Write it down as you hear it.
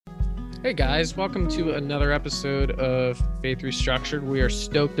Hey guys, welcome to another episode of Faith Restructured. We are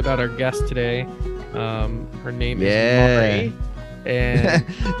stoked about our guest today. Her name is Marri, and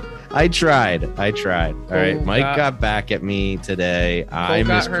I tried. All right, Mike got back at me today. I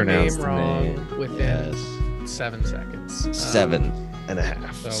mispronounced her name wrong name within 7 seconds.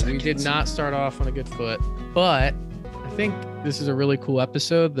 7.5 seconds. We did not start off on a good foot, but I think this is a really cool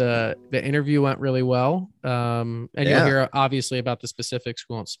episode. The interview went really well. And you'll hear obviously about the specifics.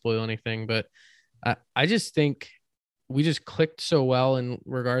 We won't spoil anything, but I just think we just clicked so well in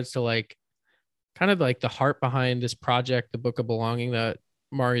regards to like kind of like the heart behind this project, the Book of Belonging that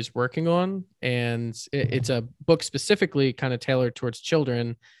Marri's working on. And it's a book specifically kind of tailored towards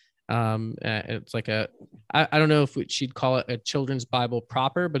children. It's like I don't know if she'd call it a children's Bible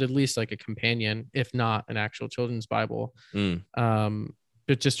proper, but at least like a companion, if not an actual children's Bible.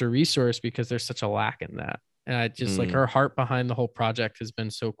 But just a resource because there's such a lack in that. And I just like her heart behind the whole project has been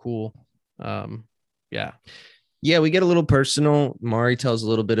so cool. Yeah, we get a little personal. Marri tells a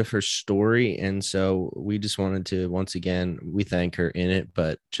little bit of her story. And so we just wanted to, once again, we thank her in it,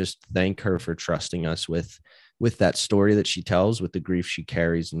 but just thank her for trusting us with that story that she tells, with the grief she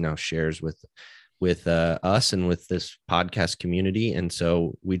carries and now shares with us and with this podcast community. And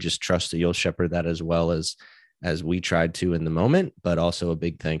so we just trust that you'll shepherd that as well as we tried to in the moment, but also a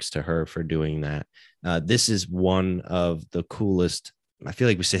big thanks to her for doing that. This is one of the coolest. I feel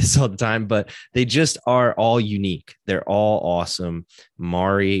like we say this all the time, but they just are all unique. They're all awesome.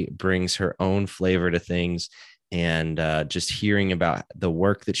 Marri brings her own flavor to things. And just hearing about the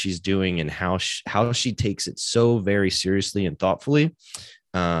work that she's doing and how she takes it so very seriously and thoughtfully,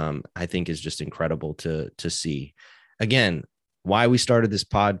 I think is just incredible to see. Again, why we started this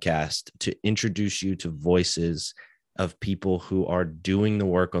podcast, to introduce you to voices of people who are doing the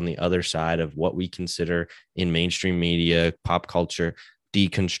work on the other side of what we consider in mainstream media, pop culture,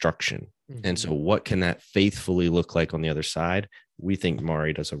 deconstruction. Mm-hmm. And so what can that faithfully look like on the other side? We think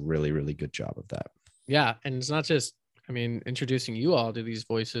Marri does a really, really good job of that. Yeah. And it's not just, introducing you all to these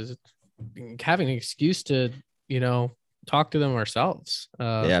voices, having an excuse to, talk to them ourselves.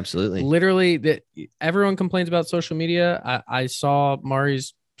 Yeah, absolutely. Literally that everyone complains about social media. I saw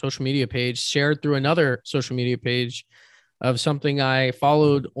Marri's social media page shared through another social media page of something I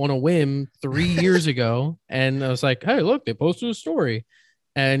followed on a whim 3 years ago. And I was like, hey, look, they posted a story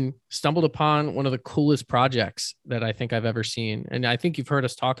and stumbled upon one of the coolest projects that I think I've ever seen. And I think you've heard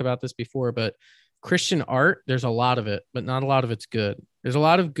us talk about this before, but Christian art, there's a lot of it, but not a lot of it's good. There's a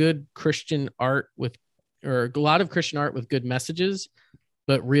lot of good Christian art with good messages,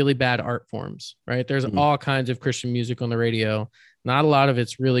 but really bad art forms, right? There's all kinds of Christian music on the radio. Not a lot of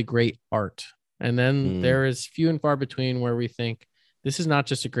it's really great art. And then there is few and far between where we think this is not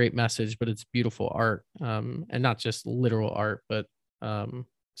just a great message, but it's beautiful art, and not just literal art, but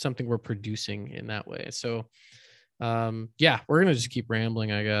something we're producing in that way. So we're going to just keep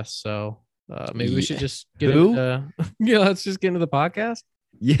rambling, I guess. So maybe we should just let's just get into the podcast.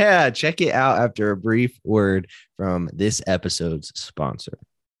 Yeah, check it out after a brief word from this episode's sponsor.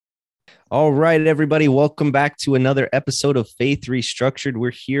 All right, everybody, welcome back to another episode of Faith Restructured.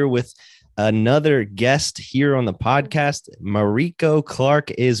 We're here with another guest here on the podcast. Mariko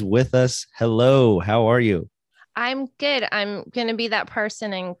Clark is with us. Hello, how are you? I'm good. I'm going to be that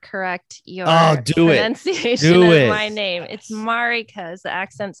person and correct your pronunciation of my name. It's Mariko. The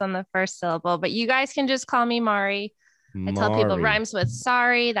accent's on the first syllable, but you guys can just call me Marri. I tell people rhymes with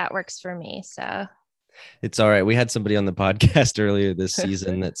sorry. That works for me. So it's all right. We had somebody on the podcast earlier this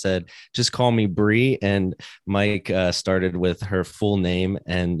season that said, just call me Bree. And Mike started with her full name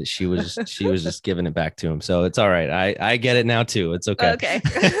and she was just giving it back to him. So it's all right. I get it now too. It's okay.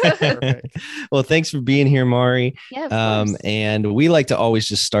 Okay. Well, thanks for being here, Marri. Yeah, of course. And we like to always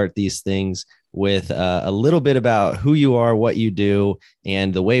just start these things with a little bit about who you are, what you do.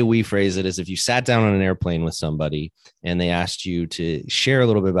 And the way we phrase it is, if you sat down on an airplane with somebody and they asked you to share a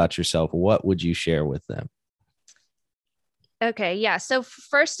little bit about yourself, what would you share with them? Okay. Yeah. So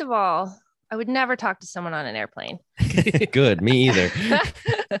first of all, I would never talk to someone on an airplane. Good. Me either.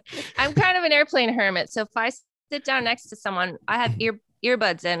 I'm kind of an airplane hermit. So if I sit down next to someone, I have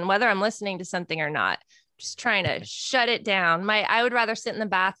earbuds in, whether I'm listening to something or not. Just trying to shut it down. I would rather sit in the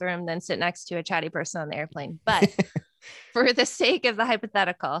bathroom than sit next to a chatty person on the airplane. But for the sake of the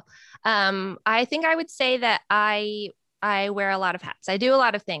hypothetical, I think I would say that I wear a lot of hats. I do a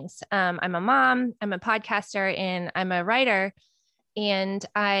lot of things. I'm a mom, I'm a podcaster, and I'm a writer, and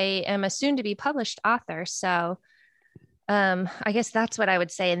I am a soon to be published author. So I guess that's what I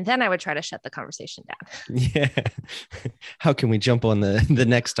would say. And then I would try to shut the conversation down. Yeah. How can we jump on the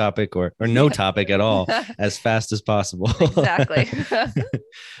next topic or no topic at all as fast as possible? Exactly.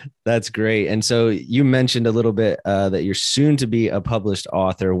 That's great. And so you mentioned a little bit that you're soon to be a published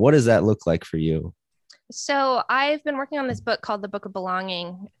author. What does that look like for you? So I've been working on this book called The Book of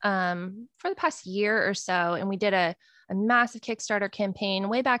Belonging for the past year or so. And we did a massive Kickstarter campaign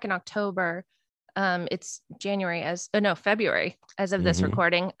way back in October. It's February as of this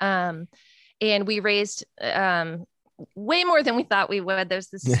recording. And we raised way more than we thought we would. There's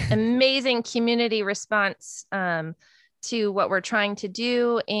this amazing community response to what we're trying to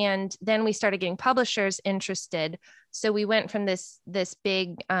do. And then we started getting publishers interested. So we went from this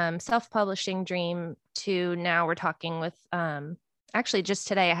big self-publishing dream to now we're talking with, actually just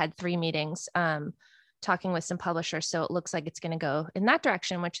today I had 3 meetings talking with some publishers. So it looks like it's going to go in that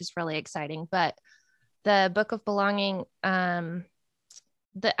direction, which is really exciting. But the Book of Belonging, I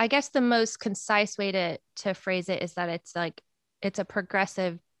guess the most concise way to phrase it is that it's a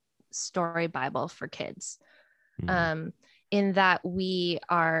progressive story Bible for kids. In that we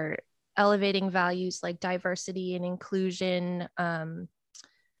are elevating values like diversity and inclusion,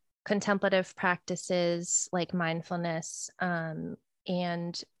 contemplative practices like mindfulness,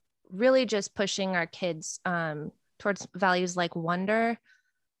 and really just pushing our kids towards values like wonder,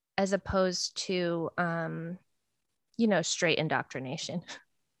 as opposed to, straight indoctrination.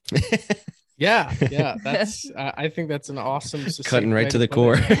 Yeah. That's, I think that's an awesome, cutting right to the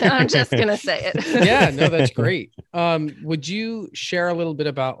core. I'm just going to say it. Yeah, no, that's great. Would you share a little bit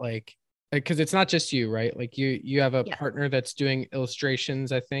about because it's not just you, right? Like you have a partner that's doing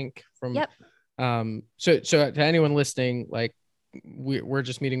illustrations, I think from, Yep. So to anyone listening, like we're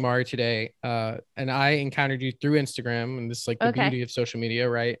just meeting Marri today. And I encountered you through Instagram, and this is like the beauty of social media,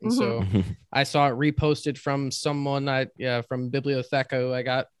 right? And so I saw it reposted from someone from Bibliotheca. I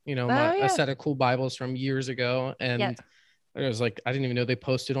got, a set of cool Bibles from years ago. And it was like, I didn't even know they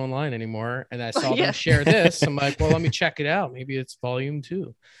posted online anymore. And I saw them share this. I'm like, well, let me check it out. Maybe it's volume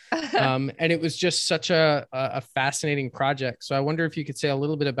 2. And it was just such a fascinating project. So I wonder if you could say a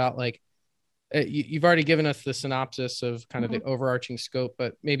little bit about you've already given us the synopsis of kind of the overarching scope,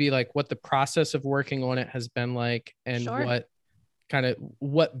 but maybe like what the process of working on it has been like, and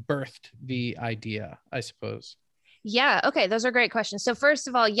what birthed the idea, I suppose. Yeah. Okay. Those are great questions. So first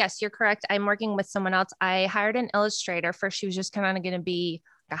of all, yes, you're correct. I'm working with someone else. I hired an illustrator. First, she was just kind of going to be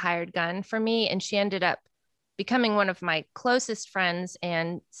a hired gun for me. And she ended up becoming one of my closest friends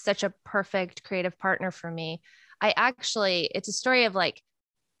and such a perfect creative partner for me. It's a story of like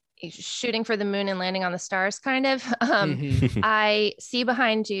shooting for the moon and landing on the stars, kind of. I see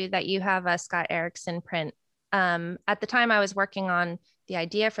behind you that you have a Scott Erickson print. At the time I was working on the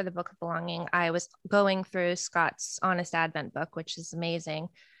idea for the Book of Belonging, I was going through Scott's Honest Advent book, which is amazing,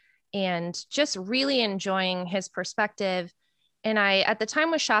 and just really enjoying his perspective. And I, at the time,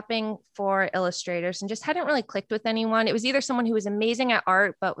 was shopping for illustrators and just hadn't really clicked with anyone. It was either someone who was amazing at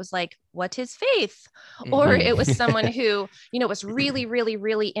art, but was like, what's his faith? Or it was someone who, was really, really,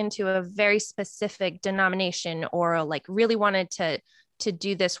 really into a very specific denomination, or like really wanted to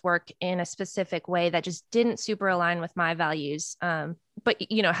do this work in a specific way that just didn't super align with my values. But,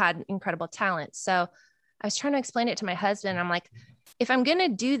 had incredible talent. So I was trying to explain it to my husband. I'm like, if I'm going to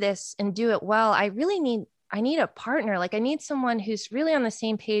do this and do it well, I need a partner. Like I need someone who's really on the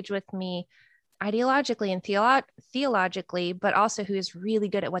same page with me ideologically and theologically, but also who is really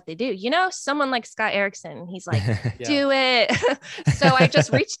good at what they do. Someone like Scott Erickson, he's like, do it. So I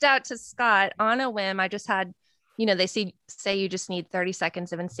just reached out to Scott on a whim. I just had, they say you just need 30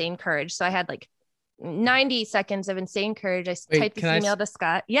 seconds of insane courage. So I had like 90 seconds of insane courage. I typed this email to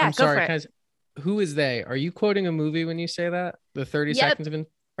Scott. Yeah, I'm sorry, go for it. Who is they? Are you quoting a movie when you say that? The 30 seconds of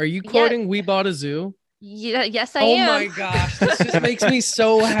are you quoting We Bought a Zoo? Yeah, yes, I am. Oh my gosh, this just makes me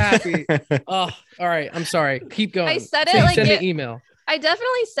so happy. Oh, all right. I'm sorry. Keep going. I said it like send the email. I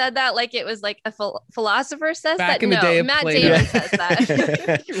definitely said that like it was like a philosopher says back that. In the day of Matt Plato. Damon says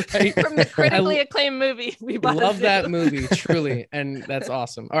that. Right? From the critically acclaimed movie. We love that movie, truly, and that's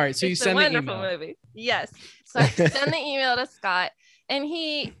awesome. All right, so you send the email. Wonderful movie. Yes. So I send the email to Scott, and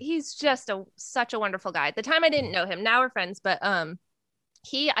he's just such a wonderful guy. At the time, I didn't know him. Now we're friends, but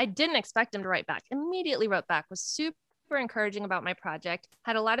I didn't expect him to write back. Immediately wrote back, was super encouraging about my project,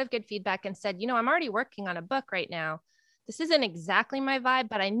 had a lot of good feedback, and said, I'm already working on a book right now. This isn't exactly my vibe,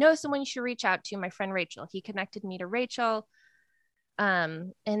 but I know someone you should reach out to, my friend Rachel. He connected me to Rachel.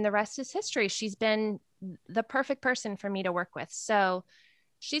 And the rest is history. She's been the perfect person for me to work with. So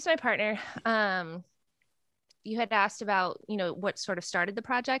she's my partner. You had asked about, what sort of started the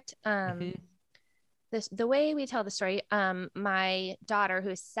project. the way we tell the story, my daughter, who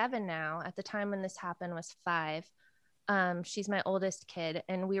is 7 now, at the time when this happened was 5. She's my oldest kid,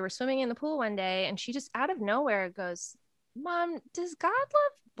 and we were swimming in the pool one day, and she just out of nowhere goes, "Mom, does God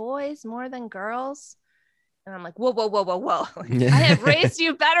love boys more than girls?" And I'm like, whoa, whoa, whoa, whoa, whoa. Like, I have raised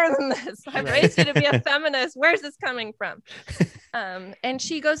you better than this. I've raised you to be a feminist. Where's this coming from? And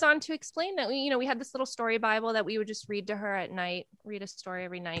she goes on to explain that we had this little story Bible that we would just read to her at night, read a story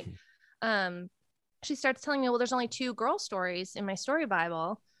every night. She starts telling me, well, there's only 2 girl stories in my story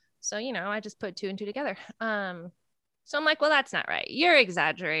Bible. So, I just put 2 and 2 together. So I'm like, well, that's not right. You're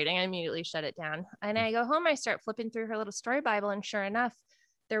exaggerating. I immediately shut it down. And I go home, I start flipping through her little story Bible. And sure enough,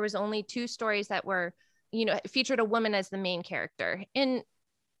 there was only 2 stories that were, featured a woman as the main character. And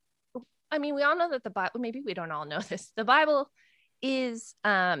I mean, we all know that the Bible, maybe we don't all know this. The Bible is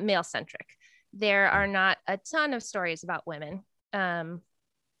male centric. There are not a ton of stories about women.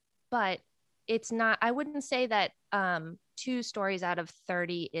 But it's not, I wouldn't say that 2 stories out of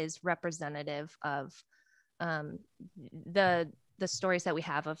 30 is representative of the stories that we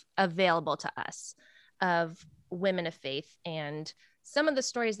have available to us of women of faith. And some of the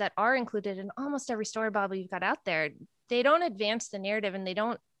stories that are included in almost every story Bible you've got out there, they don't advance the narrative, and they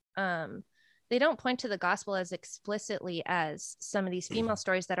don't point to the gospel as explicitly as some of these female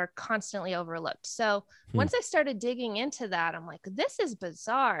stories that are constantly overlooked. So once I started digging into that, I'm like, this is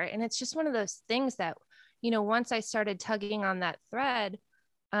bizarre. And it's just one of those things that, once I started tugging on that thread,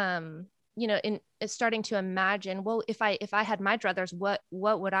 in starting to imagine, well, if I had my druthers, what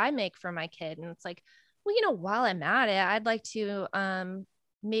would I make for my kid? And it's like, well, while I'm at it, I'd like to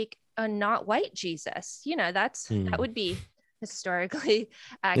make a not white Jesus. That would be historically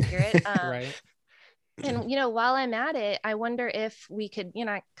accurate. Right. And, while I'm at it, I wonder if we could,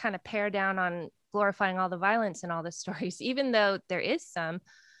 kind of pare down on glorifying all the violence in all the stories, even though there is some.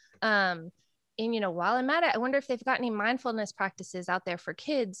 And, while I'm at it, I wonder if they've got any mindfulness practices out there for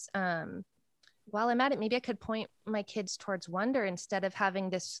kids. While I'm at it, maybe I could point my kids towards wonder instead of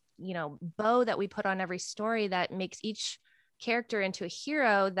having this, bow that we put on every story that makes each character into a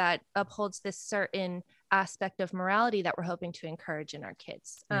hero that upholds this certain aspect of morality that we're hoping to encourage in our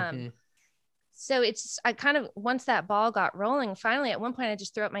kids. So I kind of, once that ball got rolling, finally, at one point I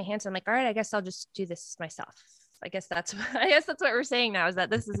just threw up my hands. I'm like, all right, I guess I'll just do this myself. I guess that's what we're saying now, is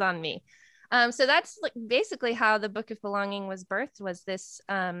that this is on me. So that's like basically how the Book of Belonging was birthed, was this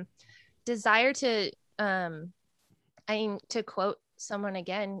desire to, to quote someone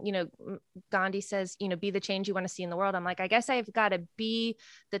again, Gandhi says, be the change you want to see in the world. I'm like, I guess I've got to be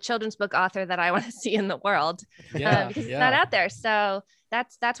the children's book author that I want to see in the world, because it's not out there. So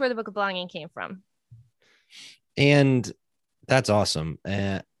that's where the Book of Belonging came from. And that's awesome.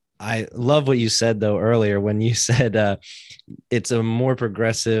 I love what you said though earlier when you said it's a more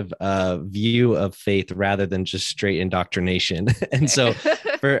progressive view of faith rather than just straight indoctrination. And so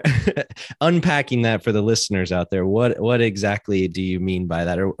for unpacking that for the listeners out there, what exactly do you mean by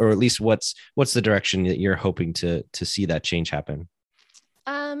that? Or at least what's the direction that you're hoping to see that change happen?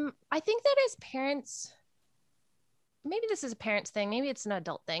 I think that as parents, maybe this is a parent's thing, maybe it's an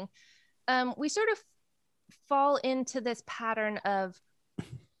adult thing. We sort of fall into this pattern of,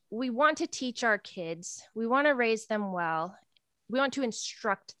 we want to teach our kids, we want to raise them well, we want to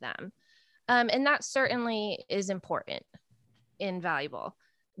instruct them. And that certainly is important and valuable.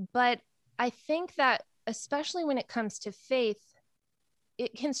 But I think that especially when it comes to faith,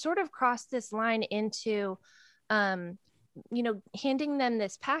 it can sort of cross this line into, handing them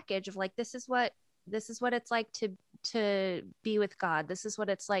this package of like, this is what it's like to be with God. This is what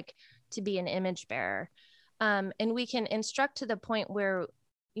it's like to be an image bearer. And we can instruct to the point where,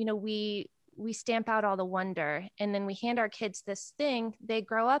 we stamp out all the wonder, and then we hand our kids this thing, they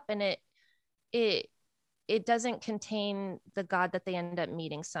grow up, and it doesn't contain the God that they end up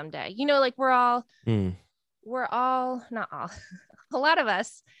meeting someday. Like we're all, not all, a lot of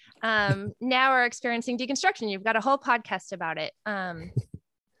us now are experiencing deconstruction. You've got a whole podcast about it. And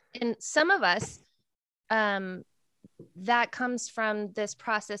some of us, that comes from this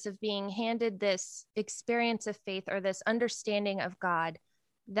process of being handed this experience of faith, or this understanding of God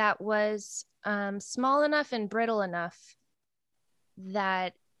that was small enough and brittle enough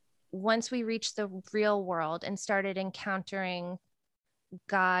that once we reached the real world and started encountering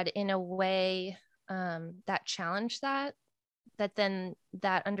God in a way that challenged that then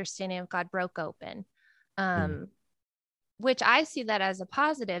that understanding of God broke open, which I see that as a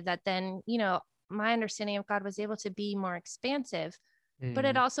positive, that then, my understanding of God was able to be more expansive, but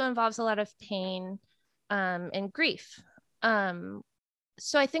it also involves a lot of pain and grief.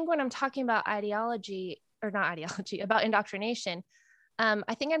 So I think when I'm talking about about indoctrination,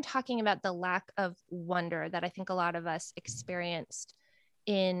 I think I'm talking about the lack of wonder that I think a lot of us experienced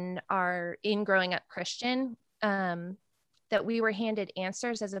in growing up Christian, that we were handed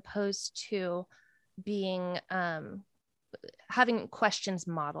answers as opposed to being, having questions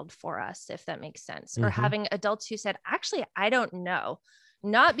modeled for us, if that makes sense, or having adults who said, actually, I don't know,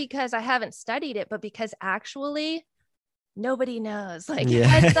 not because I haven't studied it, but because actually nobody knows, like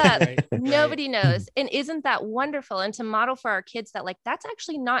heads up, nobody knows. And isn't that wonderful? And to model for our kids that like, that's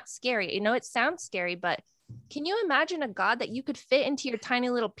actually not scary. It sounds scary, but can you imagine a God that you could fit into your tiny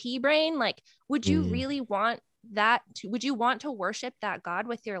little pea brain? Like, would you really want that? Would you want to worship that God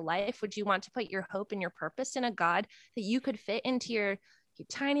with your life? Would you want to put your hope and your purpose in a God that you could fit into your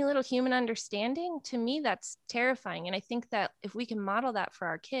tiny little human understanding? To me, that's terrifying. And I think that if we can model that for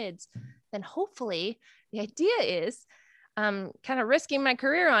our kids, then hopefully the idea is, kind of risking my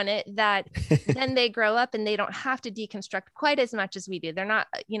career on it, that then they grow up and they don't have to deconstruct quite as much as we do. They're not,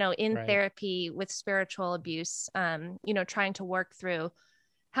 in therapy with spiritual abuse, trying to work through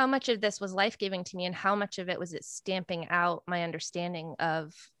how much of this was life-giving to me and how much of it was it stamping out my understanding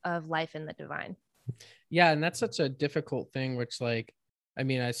of life in the divine. Yeah. And that's such a difficult thing, which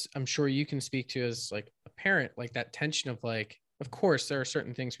I'm sure you can speak to as like a parent, like that tension of like, of course, there are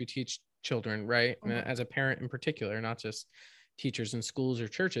certain things we teach children, right? As a parent in particular, not just teachers in schools or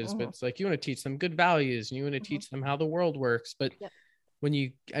churches, but it's like, you want to teach them good values and you want to teach them how the world works. But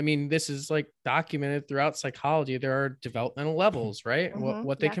when this is like documented throughout psychology, there are developmental levels, right?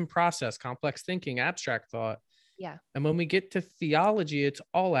 What they can process, complex thinking, abstract thought. Yeah. And when we get to theology, it's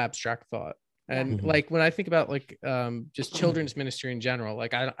all abstract thought. And like, when I think about like, just children's ministry in general,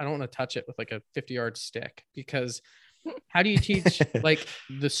 like, I don't want to touch it with like a 50-yard stick, because how do you teach like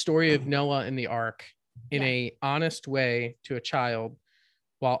the story of Noah and the ark in a honest way to a child,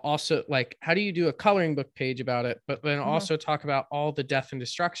 while also like, how do you do a coloring book page about it, but then also talk about all the death and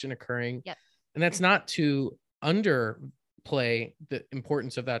destruction occurring? And that's not to underplay the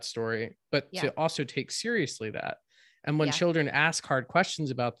importance of that story, but to also take seriously that. And when children ask hard questions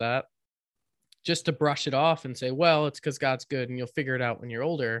about that, just to brush it off and say, well, it's because God's good and you'll figure it out when you're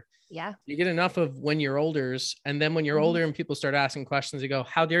older. Yeah. You get enough of when you're olders. And then when you're older and people start asking questions, you go,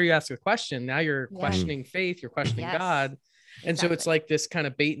 how dare you ask a question? Now you're questioning faith, you're questioning God. And so it's like this kind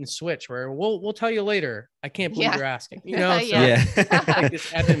of bait and switch where we'll tell you later. I can't believe you're asking, So like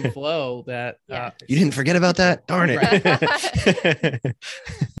this ebb and flow that you didn't forget about that? Darn it.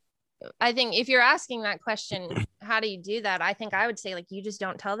 I think if you're asking that question, how do you do that? I think I would say like, you just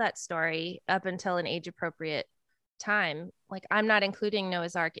don't tell that story up until an age appropriate time. Like, I'm not including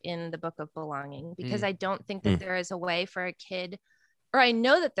Noah's Ark in the book of belonging because I don't think that there is a way for a kid, or I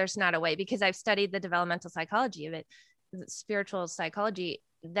know that there's not a way because I've studied the developmental psychology of it, spiritual psychology,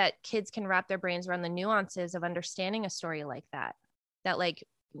 that kids can wrap their brains around the nuances of understanding a story like that. That like,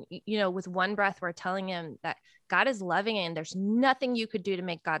 with one breath, we're telling him that God is loving and there's nothing you could do to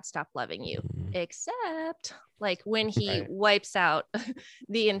make God stop loving you, except like when he wipes out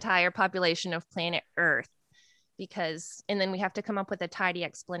the entire population of planet Earth. And then we have to come up with a tidy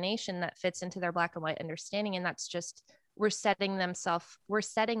explanation that fits into their black and white understanding. And that's just, we're setting them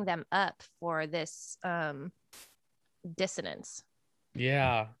up for this dissonance.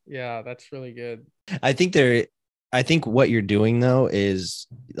 Yeah, that's really good. I think what you're doing though is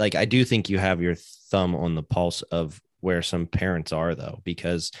like, I do think you have your thumb on the pulse of where some parents are though,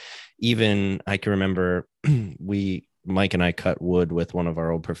 because even I can remember Mike and I cut wood with one of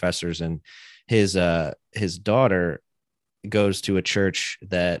our old professors, and his daughter goes to a church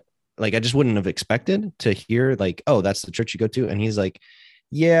that like, I just wouldn't have expected to hear like, oh, that's the church you go to. And he's like,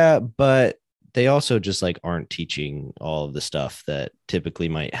 yeah, but they also just like aren't teaching all of the stuff that typically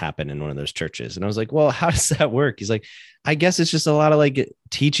might happen in one of those churches. And I was like, well, how does that work? He's like, I guess it's just a lot of like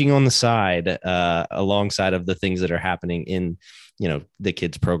teaching on the side, alongside of the things that are happening in, the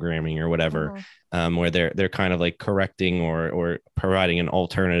kids programming or whatever, where they're kind of like correcting or providing an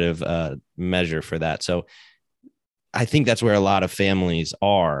alternative measure for that. So I think that's where a lot of families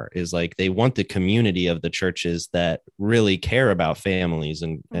is like, they want the community of the churches that really care about families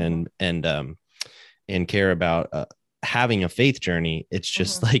and care about having a faith journey. It's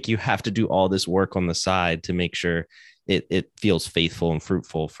just like, you have to do all this work on the side to make sure it feels faithful and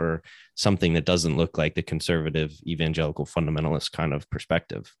fruitful for something that doesn't look like the conservative evangelical fundamentalist kind of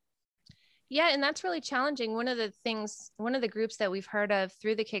perspective. Yeah. And that's really challenging. One of the groups that we've heard of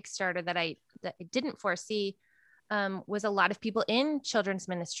through the Kickstarter that I didn't foresee was a lot of people in children's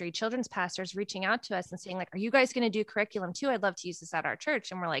ministry, children's pastors reaching out to us and saying like, are you guys going to do curriculum too? I'd love to use this at our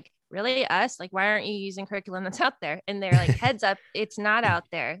church. And we're like, really, us? Like, why aren't you using curriculum that's out there? And they're like, heads up, it's not out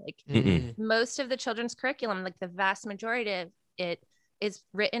there. Like most of the children's curriculum, like the vast majority of it is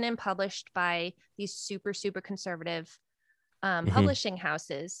written and published by these super, super conservative publishing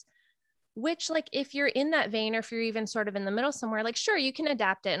houses, which like, if you're in that vein, or if you're even sort of in the middle somewhere, like, sure, you can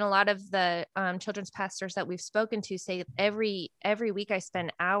adapt it. And a lot of the children's pastors that we've spoken to say every week I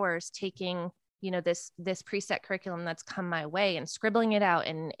spend hours taking, this preset curriculum that's come my way and scribbling it out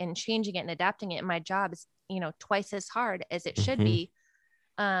and changing it and adapting it. And my job is, twice as hard as it should be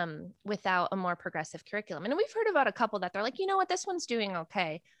without a more progressive curriculum. And we've heard about a couple that they're like, what, this one's doing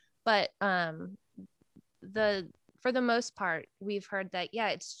okay. But for the most part, we've heard that, yeah,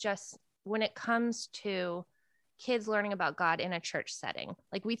 it's just when it comes to kids learning about God in a church setting,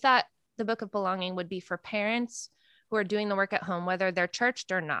 like we thought the Book of Belonging would be for parents who are doing the work at home, whether they're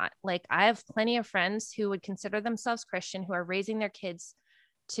churched or not. Like I have plenty of friends who would consider themselves Christian, who are raising their kids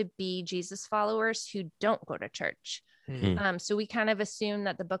to be Jesus followers who don't go to church. So we kind of assume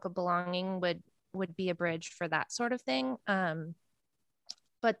that the Book of Belonging would be a bridge for that sort of thing.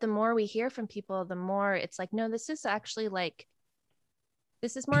 But the more we hear from people, the more it's like, no, this is actually like,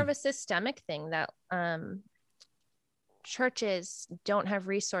 this is more of a systemic thing that churches don't have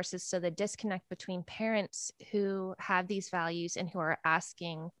resources. So the disconnect between parents who have these values and who are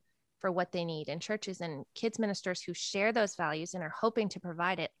asking for what they need, and churches and kids ministers who share those values and are hoping to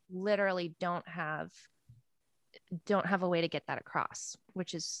provide it, literally don't have a way to get that across,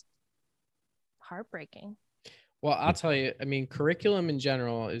 which is heartbreaking. Well, I'll tell you, I mean, curriculum in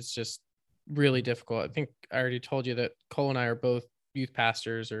general is just really difficult. I think I already told you that Cole and I are both youth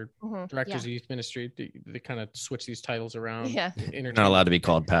pastors or directors of youth ministry. They kind of switch these titles around. Yeah. Not allowed to be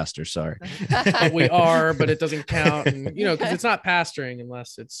called pastor. Sorry. But we are, but it doesn't count. And, because it's not pastoring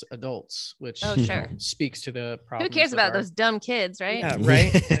unless it's adults, which speaks to the problem. Who cares about those dumb kids, right? Yeah,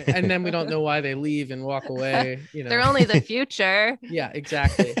 right. And then we don't know why they leave and walk away. They're only the future. Yeah,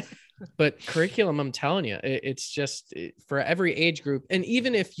 exactly. But curriculum, I'm telling you, it's just for every age group. And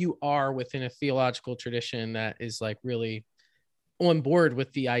even if you are within a theological tradition that is like really on board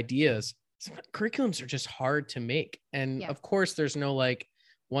with the ideas, curriculums are just hard to make. And of course, there's no like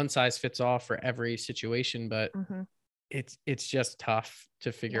one size fits all for every situation, but it's just tough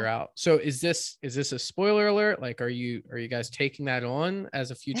to figure out. So is this a spoiler alert? Like, are you guys taking that on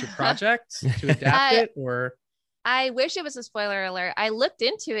as a future project to adapt it, or? I wish it was a spoiler alert. I looked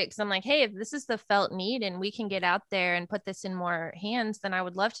into it because I'm like, hey, if this is the felt need and we can get out there and put this in more hands, then I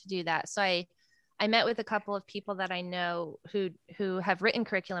would love to do that. So I met with a couple of people that I know who have written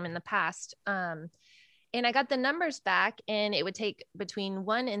curriculum in the past. And I got the numbers back, and it would take between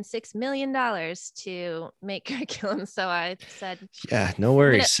 $1 and $6 million to make curriculum. So I said, yeah, no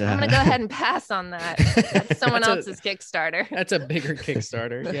worries. I'm gonna go ahead and pass on that. That's someone else's Kickstarter. That's a bigger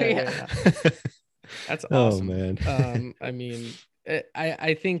Kickstarter. Yeah. That's awesome. Oh man. I mean,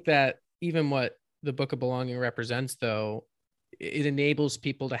 I think that even what the Book of Belonging represents, though, it enables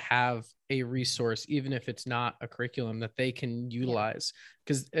people to have a resource, even if it's not a curriculum that they can utilize.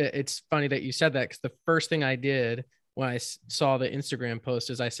 Because it's funny that you said that, because the first thing I did when I saw the Instagram post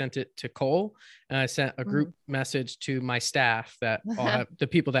is I sent it to Cole, and I sent a group message to my staff that all have, the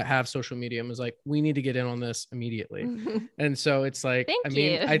people that have social media, and was like, we need to get in on this immediately. And so it's like,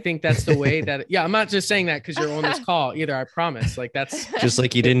 I think that's the way that, I'm not just saying that because you're on this call either. I promise. Like, that's just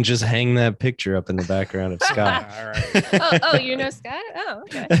like you didn't just hang that picture up in the background of Scott. All right. Oh, you know Scott? Oh,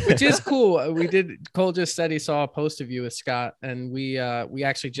 okay. Which is cool. Cole just said he saw a post of you with Scott, and we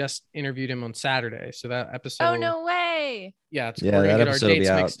actually just interviewed him on Saturday. So that episode. Oh, no way. Yeah, we're gonna get our dates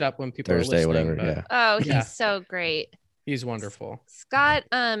mixed up when people Thursday, are listening. whatever. Oh, he's so great. He's wonderful. Scott,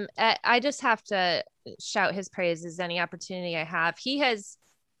 I just have to shout his praises any opportunity I have. He has,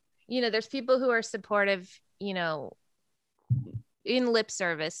 there's people who are supportive, in lip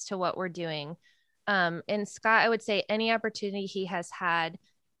service to what we're doing. And Scott, I would say any opportunity he has had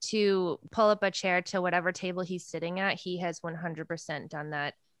to pull up a chair to whatever table he's sitting at, he has 100% done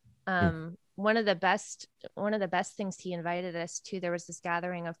that. One of the best things he invited us to, there was this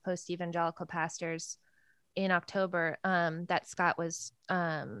gathering of post-evangelical pastors in October that Scott was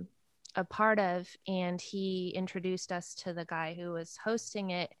a part of, and he introduced us to the guy who was hosting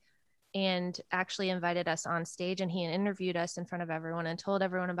it, and actually invited us on stage, and he interviewed us in front of everyone and told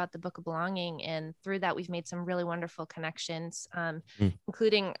everyone about the Book of Belonging. And through that, we've made some really wonderful connections,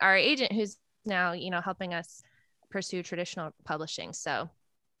 including our agent, who's now helping us pursue traditional publishing. So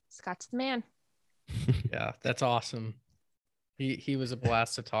Scott's the man. Yeah, that's awesome. He was a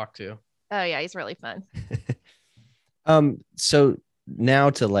blast to talk to. Oh yeah, he's really fun. So now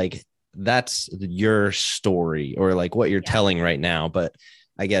to like, that's your story, or like what you're telling right now, but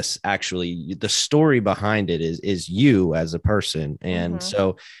I guess actually the story behind it is you as a person. And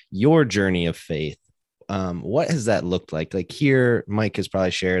so your journey of faith, what has that looked like? Like here, Mike has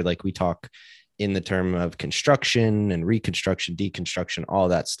probably shared, like we talk in the term of construction and reconstruction, deconstruction, all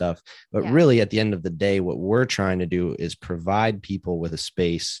that stuff. But really at the end of the day, what we're trying to do is provide people with a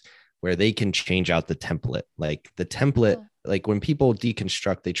space where they can change out the template. Like the template, like when people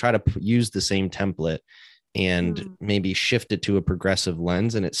deconstruct, they try to use the same template and maybe shift it to a progressive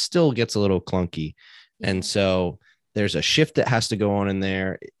lens, and it still gets a little clunky. And so there's a shift that has to go on in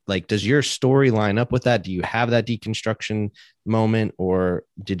there. Like, does your story line up with that? Do you have that deconstruction moment, or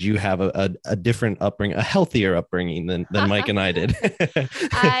did you have a different upbringing, a healthier upbringing than Mike and I did?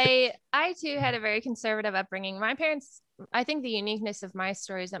 I too had a very conservative upbringing. My parents, I think the uniqueness of my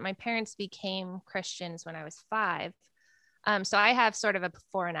story is that my parents became Christians when I was 5. So I have sort of a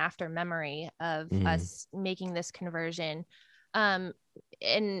before and after memory of us making this conversion. And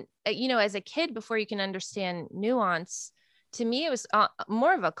as a kid, before you can understand nuance, to me, it was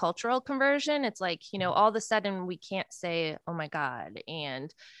more of a cultural conversion. It's like, all of a sudden we can't say, oh my God.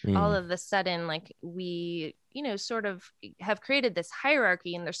 And all of a sudden, like we, sort of have created this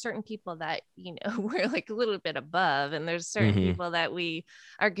hierarchy, and there's certain people that, we're like a little bit above, and there's certain people that we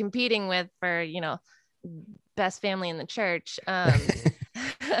are competing with for, best family in the church.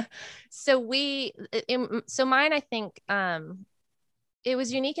 So mine, I think, it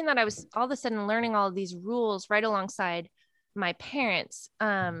was unique in that I was all of a sudden learning all of these rules right alongside my parents.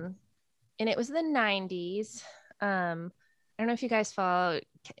 And it was the 90s. I don't know if you guys follow,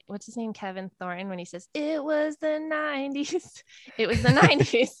 what's his name? Kevin Thornton, when he says, it was the 90s. It was the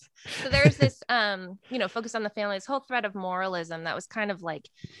 90s. So there's this, focus on the family, this whole thread of moralism that was kind of like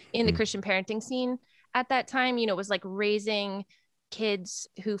in the Christian parenting scene at that time. It was like raising kids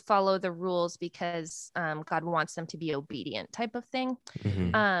who follow the rules because God wants them to be obedient type of thing.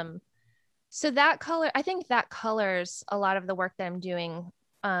 So I think that colors a lot of the work that I'm doing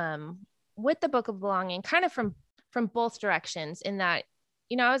with the Book of Belonging, kind of from both directions, in that,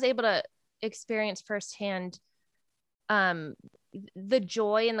 I was able to experience firsthand the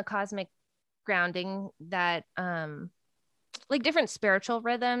joy and the cosmic grounding that like different spiritual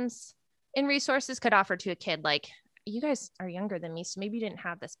rhythms and resources could offer to a kid. Like, you guys are younger than me, so maybe you didn't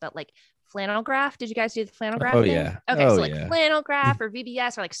have this, but like flannel graph. Did you guys do the flannel graph thing? Yeah. Okay, so like flannel graph or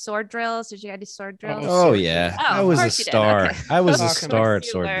VBS or like sword drills. Did you guys do sword drills? Yeah. I was a star. Okay. I was a star at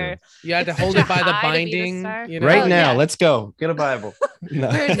sword drill. You had to hold it by the binding. Right now, let's go. Get a Bible. No.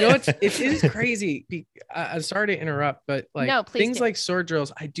 It is crazy. I'm sorry to interrupt, but like things like sword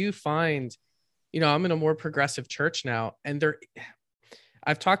drills, I do find, I'm in a more progressive church now, and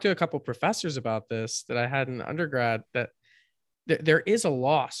I've talked to a couple professors about this that I had in undergrad, that there is a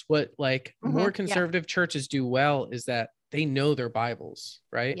loss. What more conservative churches do well is that they know their Bibles,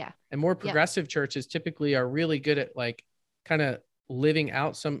 right? Yeah. And more progressive churches typically are really good at like kind of living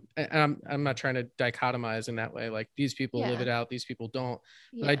out some, and I'm not trying to dichotomize in that way. Like these people live it out, these people don't.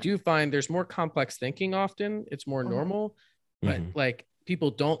 But I do find there's more complex thinking often. It's more normal, but like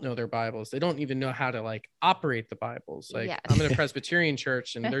people don't know their Bibles. They don't even know how to like operate the Bibles. Like I'm in a Presbyterian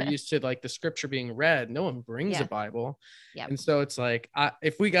church, and they're used to like the scripture being read. No one brings a Bible. And so it's like,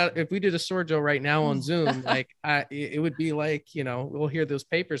 if we did a sword drill right now on Zoom, like it would be like, we'll hear those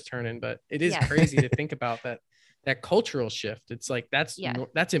papers turning, but it is crazy to think about that cultural shift. It's like, that's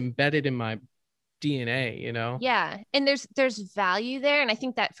embedded in my DNA, Yeah. And there's value there. And I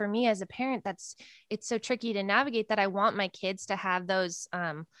think that for me as a parent, it's so tricky to navigate that. I want my kids to have those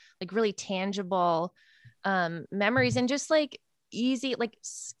like really tangible memories, and just like easy like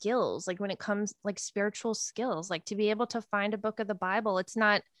skills, like when it comes like spiritual skills, like to be able to find a book of the Bible. It's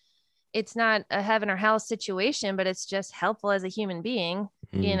not a heaven or hell situation, but it's just helpful as a human being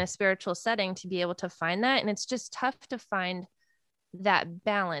in a spiritual setting to be able to find that. And it's just tough to find that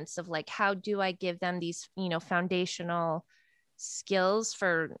balance of like, how do I give them these, foundational skills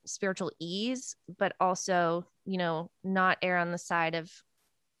for spiritual ease, but also, not err on the side of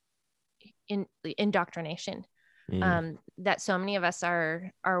indoctrination that so many of us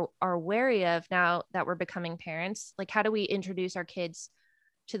are wary of now that we're becoming parents. Like, how do we introduce our kids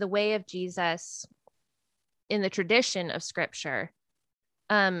to the way of Jesus in the tradition of scripture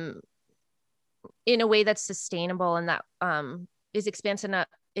in a way that's sustainable and that is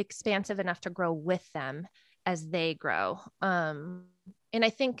expansive enough to grow with them as they grow. And I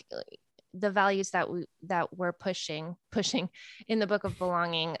think the values that we're pushing in the Book of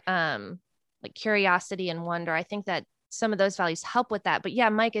Belonging, like curiosity and wonder, I think that some of those values help with that. But yeah,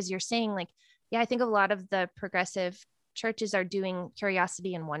 Mike, as you're saying, like, I think a lot of the progressive churches are doing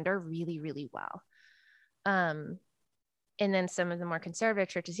curiosity and wonder really, really well. And then some of the more conservative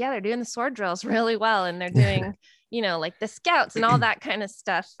churches, they're doing the sword drills really well. And they're doing, like the scouts and all that kind of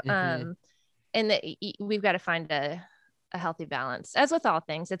stuff. and we've got to find a healthy balance. As with all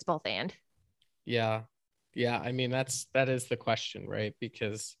things, it's both and. Yeah. I mean, that is the question, right?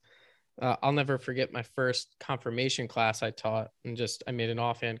 Because I'll never forget my first confirmation class I taught, and I made an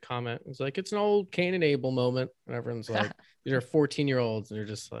offhand comment. It was like, it's an old Cain and Abel moment. And everyone's like, these are 14-year-olds. And they're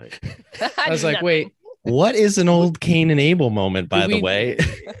just like, I was like, wait, what is an old Cain and Abel moment, by the way?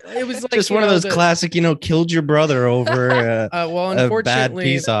 It was like, just one of those classic, killed your brother over well, a bad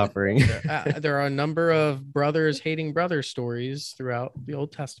peace offering. There are a number of brothers hating brothers stories throughout the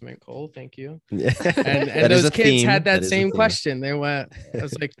Old Testament, Cole. Thank you. Yeah. And those kids had that same question. They went, I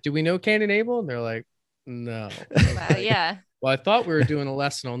was like, do we know Cain and Abel? And they're like, no. Yeah. Well, I thought we were doing a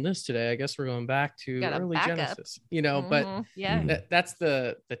lesson on this today. I guess we're going back to early Genesis, but yeah, that's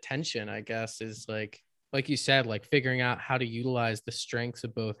the tension, I guess, is like you said, like figuring out how to utilize the strengths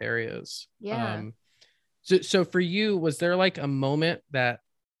of both areas. Yeah. So for you, was there like a moment that,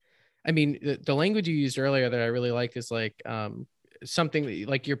 I mean, the language you used earlier that I really liked is like something that,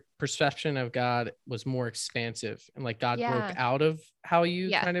 like, your perception of God was more expansive, and like God broke out of how you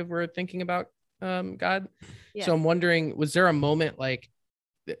kind of were thinking about God. Yeah. So I'm wondering, was there a moment like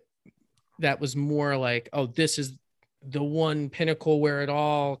that was more like, oh, this is the one pinnacle where it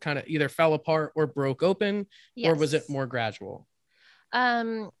all kind of either fell apart or broke open, or was it more gradual?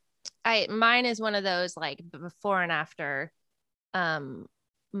 Mine is one of those like before and after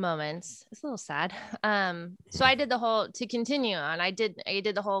moments. It's a little sad. So I did the whole, to continue on, I did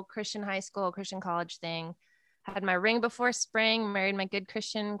the whole Christian high school, Christian college thing, had my ring before spring, married my good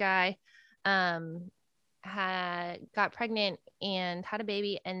Christian guy, got pregnant and had a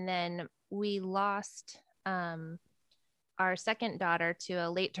baby, and then we lost our second daughter to a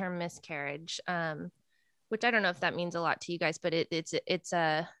late term miscarriage, which I don't know if that means a lot to you guys, but it's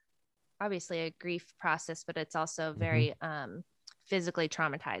a obviously a grief process, but it's also very physically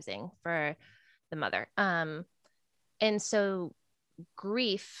traumatizing for the mother. And so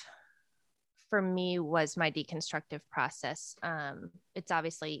grief for me was my deconstructive process. It's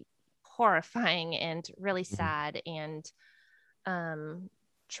obviously horrifying and really sad and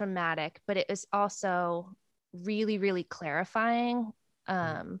traumatic, but it was also really, really clarifying.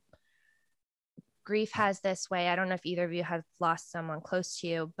 Grief has this way, I don't know if either of you have lost someone close to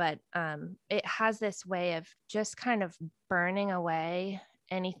you, but it has this way of just kind of burning away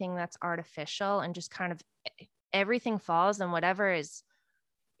anything that's artificial, and just kind of everything falls, and whatever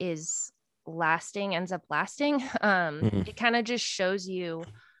is lasting ends up lasting. It kind of just shows you,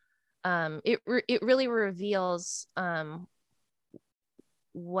 it really reveals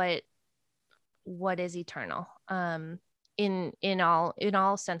what is eternal, in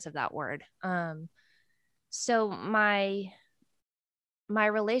all sense of that word. So my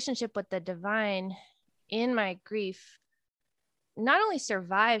relationship with the divine in my grief not only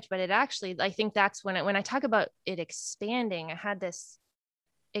survived, but it actually, I think that's when I talk about it expanding, I had this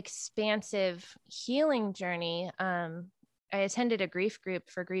expansive healing journey. I attended a grief group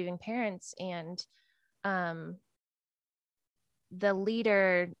for grieving parents, and the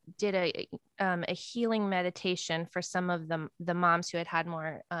leader did a healing meditation for some of the moms who had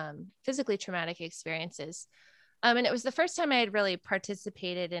more physically traumatic experiences. And it was the first time I had really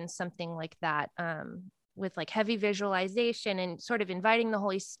participated in something like that, with like heavy visualization and sort of inviting the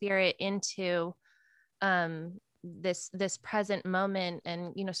Holy Spirit into this present moment,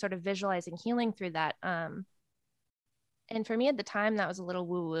 and, sort of visualizing healing through that. And for me at the time, that was a little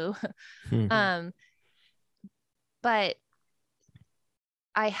woo-woo. But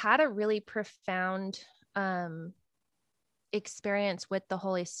I had a really profound experience with the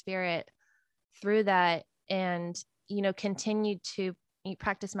Holy Spirit through that, and, continued to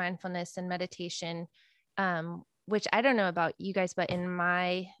practice mindfulness and meditation, which I don't know about you guys, but in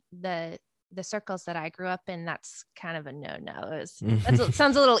the circles that I grew up in, that's kind of a no-no. It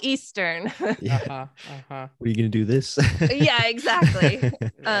sounds a little Eastern. Were you going to do this? Yeah, exactly.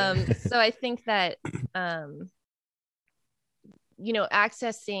 So I think that,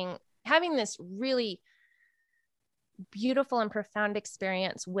 having this really beautiful and profound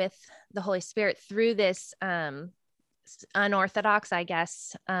experience with the Holy Spirit through this unorthodox, I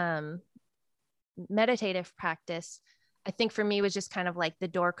guess, meditative practice, I think for me was just kind of like the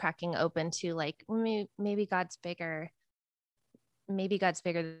door cracking open to like, maybe God's bigger. Maybe God's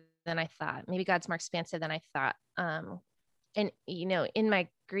bigger than I thought. Maybe God's more expansive than I thought. And, in my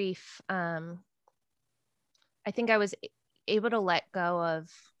grief, I think I was able to let go of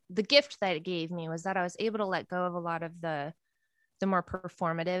the gift that it gave me, was that I was able to let go of a lot of the more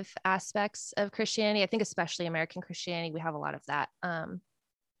performative aspects of Christianity. I think especially American Christianity, we have a lot of that.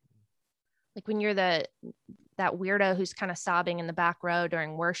 Like when you're that weirdo who's kind of sobbing in the back row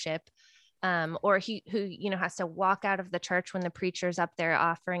during worship, or who, has to walk out of the church when the preacher's up there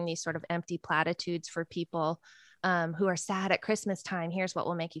offering these sort of empty platitudes for people who are sad at Christmas time. Here's what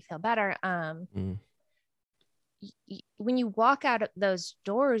will make you feel better. When you walk out of those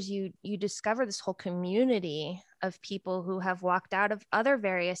doors, you discover this whole community of people who have walked out of other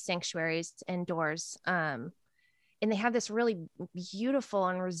various sanctuaries and doors. And they have this really beautiful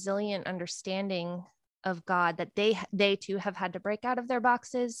and resilient understanding of God that they too have had to break out of their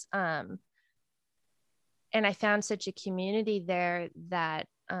boxes. And I found such a community there that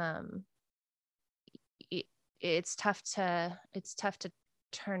it's tough to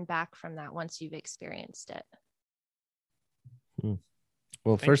turn back from that once you've experienced it.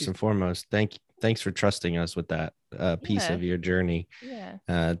 Well, first and foremost, thanks for trusting us with that piece of your journey. Yeah.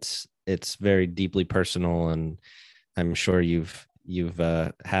 It's very deeply personal, and I'm sure you've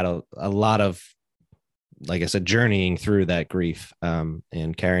had a lot of, like I said, journeying through that grief and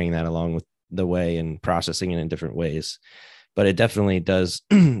carrying that along with the way and processing it in different ways. But it definitely does.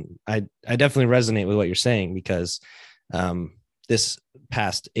 I definitely resonate with what you're saying, because this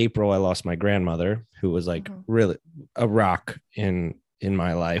past April, I lost my grandmother, who was like really a rock in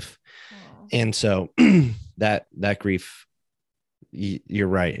my life. Aww. And so that grief, you're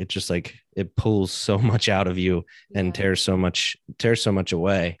right. It's just like, it pulls so much out of you and tears so much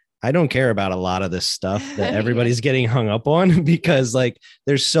away. I don't care about a lot of this stuff that everybody's getting hung up on, because like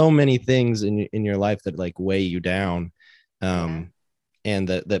there's so many things in your life that like weigh you down. And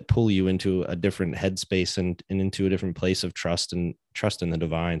that pull you into a different headspace and into a different place of trust in the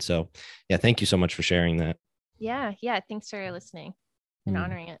divine. So yeah, thank you so much for sharing that. Yeah. Thanks for listening and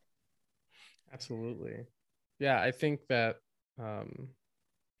honoring it. Absolutely. Yeah. I think that I'm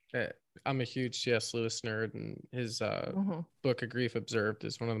a huge C.S. Lewis nerd, and his book, A Grief Observed,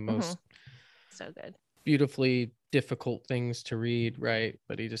 is one of the most so good, beautifully difficult things to read. Right.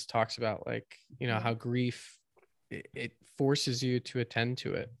 But he just talks about like, how grief, it forces you to attend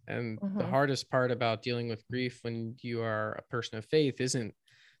to it. And the hardest part about dealing with grief when you are a person of faith isn't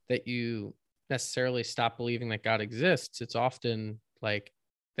that you necessarily stop believing that God exists. It's often like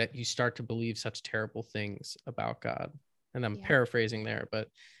that you start to believe such terrible things about God. And I'm paraphrasing there, but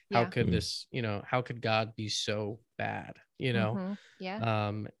how could this, how could God be so bad, and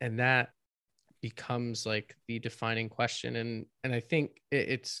that becomes like the defining question. And I think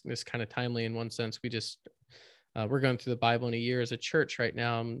it's kind of timely in one sense. We just, we're going through the Bible in a year as a church right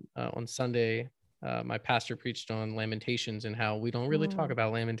now. On Sunday, my pastor preached on Lamentations and how we don't really talk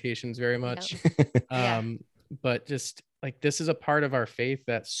about Lamentations very much. But just like, this is a part of our faith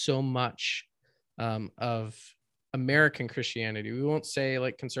that so much of American Christianity, we won't say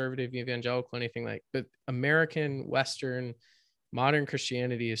like conservative, evangelical, anything like, but American, Western, modern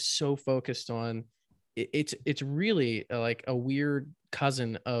Christianity is so focused on it's really like a weird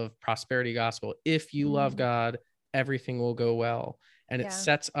cousin of prosperity gospel. If you love God, everything will go well. And it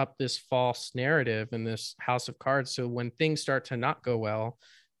sets up this false narrative in this house of cards. So when things start to not go well,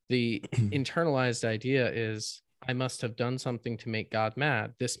 the internalized idea is, I must have done something to make God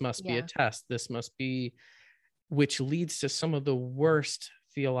mad. This must be a test. This must be, which leads to some of the worst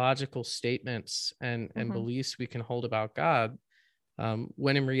theological statements and beliefs we can hold about God.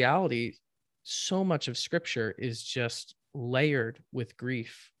 When in reality, so much of scripture is just layered with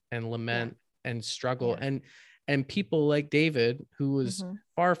grief and lament and struggle. And people like David, who was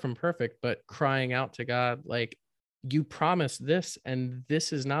far from perfect, but crying out to God, like, you promised this, and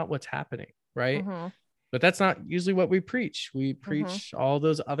this is not what's happening. Right. But that's not usually what we preach. We preach all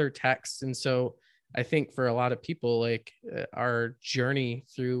those other texts. And so I think for a lot of people, like our journey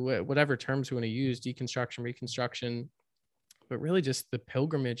through whatever terms we want to use, deconstruction, reconstruction, but really just the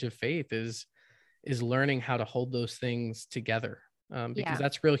pilgrimage of faith is learning how to hold those things together. Because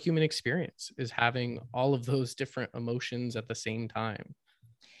that's real human experience, is having all of those different emotions at the same time.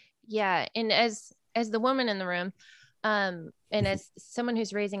 Yeah. And as the woman in the room, and as someone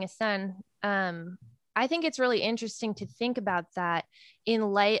who's raising a son, I think it's really interesting to think about that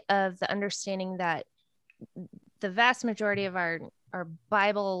in light of the understanding that the vast majority of our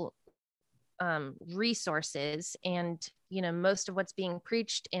Bible resources and, most of what's being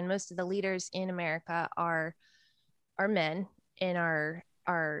preached and most of the leaders in America are men, and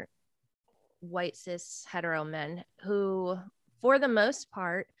are white cis hetero men who, for the most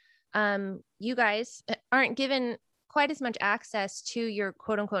part, you guys aren't given quite as much access to your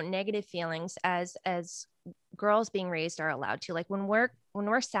quote unquote negative feelings as girls being raised are allowed to. Like when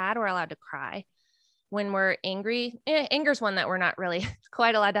we're sad, we're allowed to cry. When we're angry, anger is one that we're not really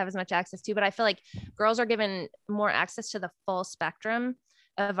quite allowed to have as much access to, but I feel like girls are given more access to the full spectrum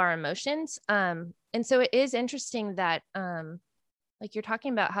of our emotions. And so it is interesting that like you're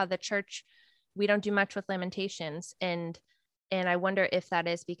talking about how the church, we don't do much with Lamentations. And I wonder if that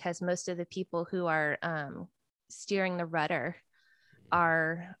is because most of the people who are steering the rudder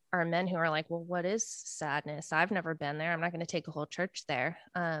are men who are like, well, what is sadness? I've never been there. I'm not going to take a whole church there.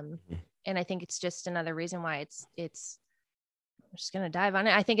 And I think it's just another reason why it's I'm just going to dive on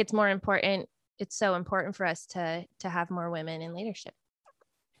it. I think it's more important. It's so important for us to have more women in leadership.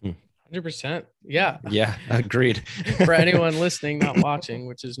 100%. Yeah. Yeah. Agreed. For anyone listening, not watching,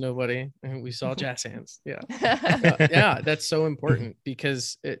 which is nobody, and we saw jazz hands. Yeah. Yeah. That's so important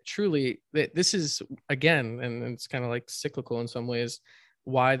because it truly, this is again, and it's kind of like cyclical in some ways,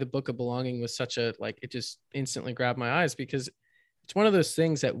 why the Book of Belonging was such a, like, it just instantly grabbed my eyes, because it's one of those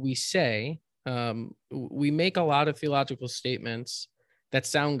things that we say, we make a lot of theological statements that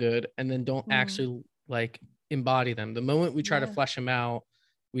sound good and then don't actually like embody them. The moment we try to flesh them out,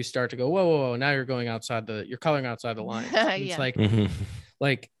 we start to go, whoa, now you're going outside you're coloring outside the line. It's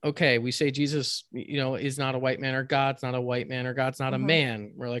like, okay, we say Jesus, is not a white man, or God's not a white man, or God's not a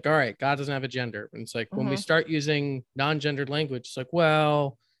man. We're like, all right, God doesn't have a gender. And it's like, when we start using non-gendered language, it's like,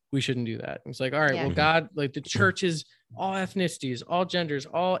 well, we shouldn't do that. It's like, all right, well, God, like the church is all ethnicities, all genders,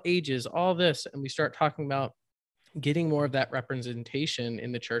 all ages, all this. And we start talking about getting more of that representation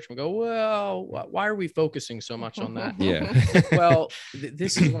in the church. We go, well, why are we focusing so much on that? Well,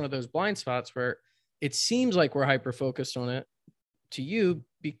 this is one of those blind spots where it seems like we're hyper focused on it to you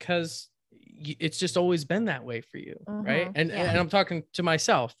because it's just always been that way for you, right? And I'm talking to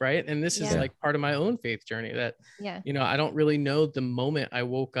myself, right? And this is like part of my own faith journey that I don't really know the moment I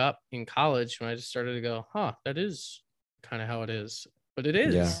woke up in college when I just started to go, that is kind of how it is, but it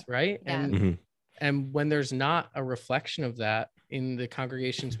is, right? And when there's not a reflection of that in the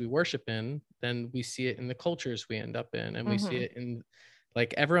congregations we worship in, then we see it in the cultures we end up in. And we see it in,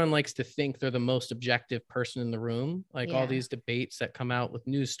 like, everyone likes to think they're the most objective person in the room. Like all these debates that come out with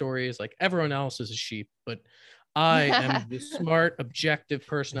news stories, like everyone else is a sheep, but I am the smart, objective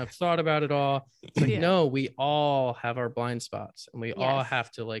person. I've thought about it all. It's like, no, we all have our blind spots, and we all have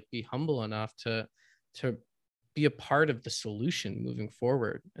to like be humble enough to be a part of the solution moving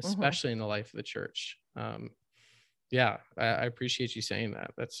forward, especially in the life of the church. I appreciate you saying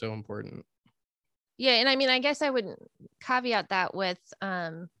that. That's so important. Yeah. And I mean, I guess I would caveat that with,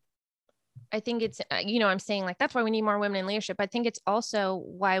 I think it's, I'm saying like, that's why we need more women in leadership. I think it's also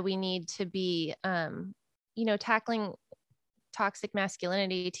why we need to be, tackling toxic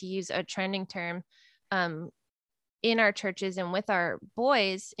masculinity, to use a trending term, in our churches and with our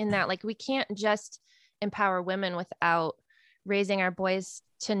boys, in that, like, we can't just empower women without raising our boys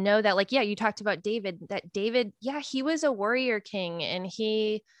to know that, like, you talked about David, he was a warrior king, and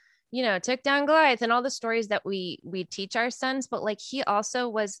he, took down Goliath, and all the stories that we teach our sons, but like, he also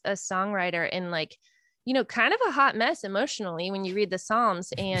was a songwriter, and like, kind of a hot mess emotionally when you read the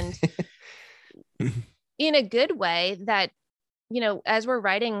Psalms, and in a good way that, as we're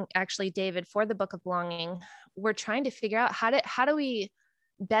writing actually David for the Book of Belonging, we're trying to figure out how do we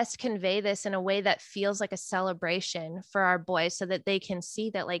best convey this in a way that feels like a celebration for our boys, so that they can see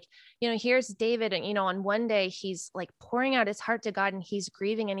that, like, here's David, and on one day he's like pouring out his heart to God, and he's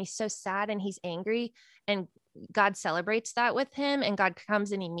grieving, and he's so sad, and he's angry, and God celebrates that with him, and God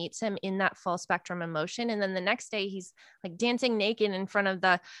comes and he meets him in that full spectrum emotion. And then the next day he's like dancing naked in front of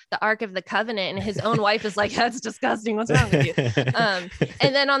the Ark of the Covenant, and his own wife is like, that's disgusting, what's wrong with you?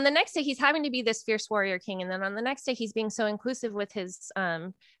 And then on the next day he's having to be this fierce warrior king, and then on the next day he's being so inclusive with his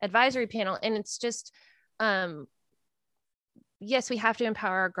advisory panel. And it's just, yes, we have to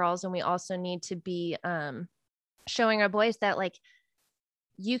empower our girls, and we also need to be showing our boys that, like,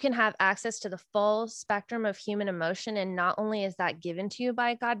 you can have access to the full spectrum of human emotion, and not only is that given to you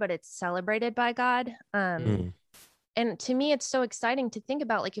by God, but it's celebrated by God. And to me, it's so exciting to think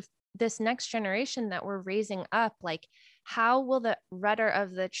about, like, if this next generation that we're raising up, like, how will the rudder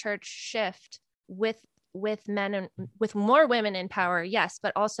of the church shift with men and with more women in power? Yes,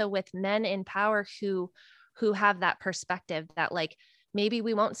 but also with men in power who have that perspective that, like, maybe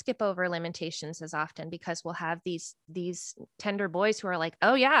we won't skip over Lamentations as often, because we'll have these tender boys who are like,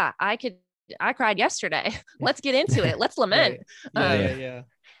 oh yeah, I cried yesterday. Let's get into it. Let's lament. Right.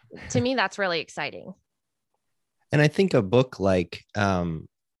 To me, that's really exciting. And I think a book like the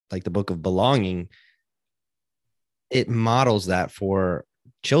Book of Belonging, it models that for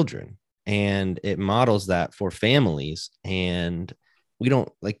children, and it models that for families. And we don't,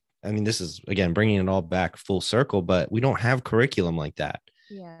 like, I mean, this is, again, bringing it all back full circle, but we don't have curriculum like that.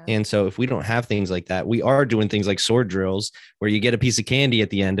 Yeah. And so if we don't have things like that, we are doing things like sword drills where you get a piece of candy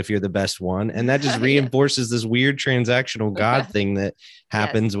at the end if you're the best one. And that just reinforces this weird transactional God thing that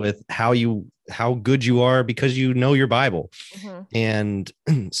happens with how you how good you are because you know your Bible. Mhm.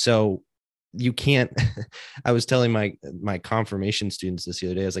 And so you can't, I was telling my confirmation students this the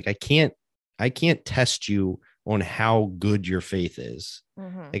other day, I was like, I can't test you on how good your faith is.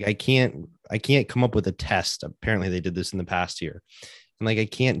 Mhm. Like I can't come up with a test. Apparently they did this in the past year. And like, I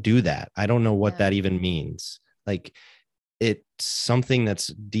can't do that. I don't know what that even means. Like, it's something that's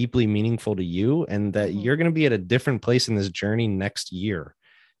deeply meaningful to you, and that you're going to be at a different place in this journey next year.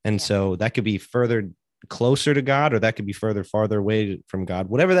 And so that could be further closer to God, or that could be farther away from God,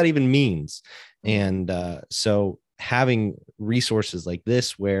 whatever that even means. And so having resources like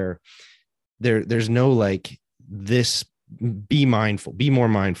this, where there's no like this, be mindful, be more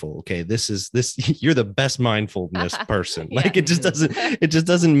mindful. Okay, this you're the best mindfulness person. Like it just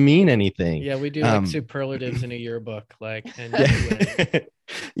doesn't mean anything. Yeah, we do like superlatives in a yearbook, like, and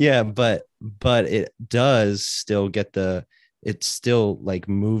yeah, but it does still get it still like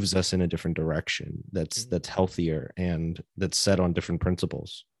moves us in a different direction that's healthier and that's set on different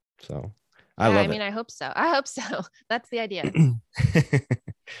principles. So I love it. I hope so. That's the idea.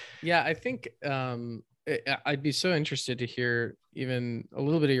 Yeah, I think I'd be so interested to hear even a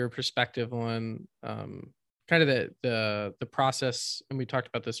little bit of your perspective on kind of the process. And we talked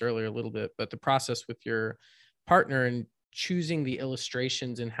about this earlier a little bit, but the process with your partner and choosing the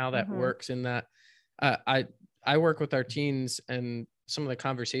illustrations and how that works. In that I work with our teens, and some of the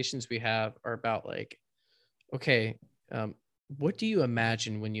conversations we have are about like, okay, what do you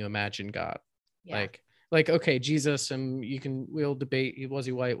imagine when you imagine God? Yeah. Like, okay, Jesus, and we'll debate, was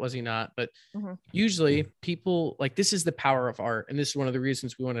he white, was he not? But usually people like, this is the power of art. And this is one of the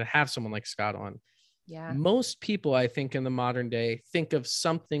reasons we wanted to have someone like Scott on. Yeah. Most people, I think, in the modern day think of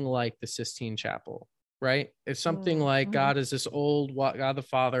something like the Sistine Chapel, right? It's something like God is this old, God the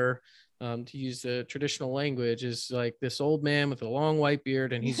Father, to use the traditional language, is like this old man with a long white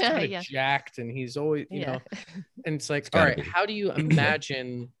beard, and he's kind of jacked, and he's always, you know, and it's like, all right, how do you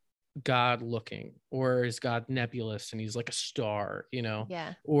imagine God looking? Or is God nebulous and he's like a star, you know?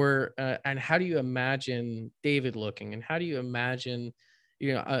 Yeah. Or and how do you imagine David looking? And how do you imagine,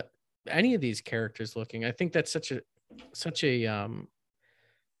 you know, any of these characters looking? I think that's such a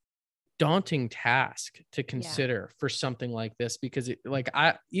daunting task to consider for something like this, because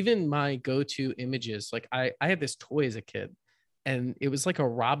even my go-to images, like I had this toy as a kid, and it was like a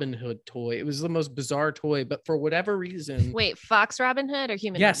Robin Hood toy. It was the most bizarre toy, but for whatever reason. Wait, Fox Robin Hood or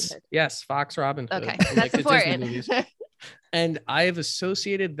human Robin Hood? Yes, Fox Robin Hood. Okay, that's important. And I have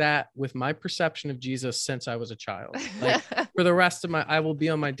associated that with my perception of Jesus since I was a child. Like for the rest of I will be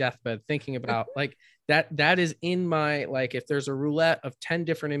on my deathbed thinking about like that is in my, like, if there's a roulette of 10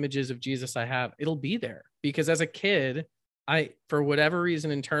 different images of Jesus I have, it'll be there. Because as a kid, I, for whatever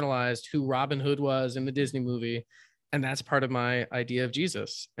reason, internalized who Robin Hood was in the Disney movie. And that's part of my idea of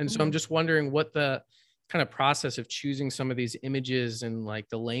Jesus. And so I'm just wondering what the kind of process of choosing some of these images and like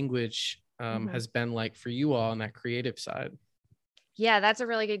the language has been like for you all on that creative side. Yeah, that's a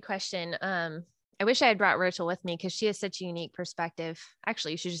really good question. I wish I had brought Rachel with me, because she has such a unique perspective.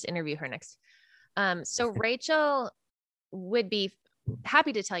 Actually, you should just interview her next. So Rachel would be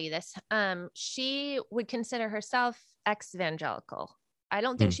happy to tell you this. She would consider herself ex-evangelical. I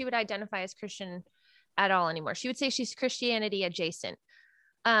don't think she would identify as Christian at all anymore. She would say she's Christianity adjacent.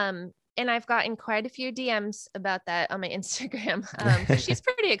 And I've gotten quite a few DMs about that on my Instagram. She's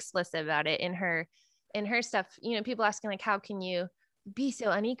pretty explicit about it in her stuff. You know, people asking like, how can you be so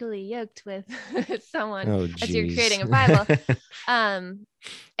unequally yoked with someone as you're creating a Bible? And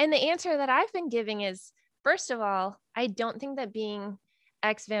the answer that I've been giving is, first of all, I don't think that being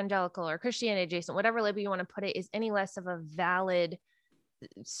ex-evangelical or Christianity adjacent, whatever label you want to put it, is any less of a valid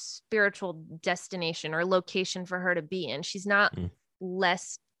spiritual destination or location for her to be in. She's not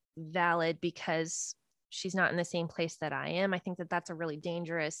less valid because she's not in the same place that I am. I think that that's a really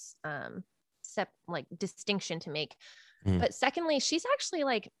dangerous distinction to make. But secondly, she's actually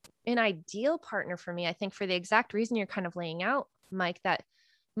like an ideal partner for me, I think, for the exact reason you're kind of laying out, Mike, that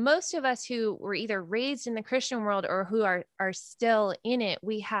most of us who were either raised in the Christian world or who are still in it,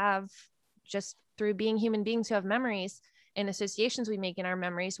 we have, just through being human beings who have memories and associations we make in our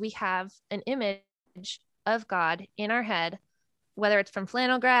memories, we have an image of God in our head, whether it's from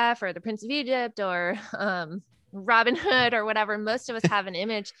flannel graph or the Prince of Egypt or Robin Hood or whatever. Most of us have an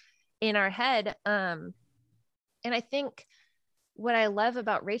image in our head. And I think what I love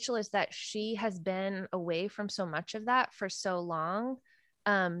about Rachel is that she has been away from so much of that for so long,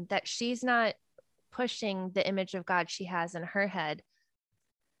 that she's not pushing the image of God she has in her head.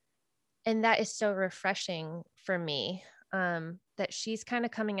 And that is so refreshing for me, that she's kind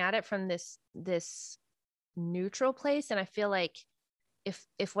of coming at it from this neutral place. And I feel like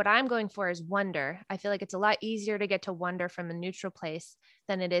if what I'm going for is wonder, I feel like it's a lot easier to get to wonder from a neutral place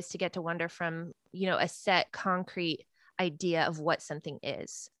than it is to get to wonder from, a set concrete idea of what something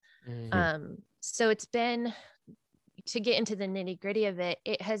is. So it's been, to get into the nitty gritty of it,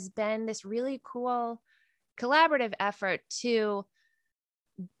 it has been this really cool collaborative effort to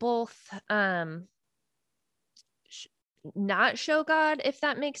both not show God, if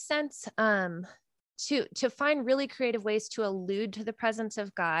that makes sense, to find really creative ways to allude to the presence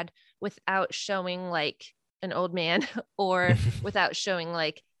of God without showing like an old man or without showing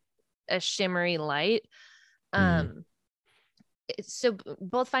like a shimmery light. So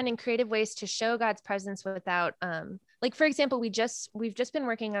both finding creative ways to show God's presence without, like, for example, we've just been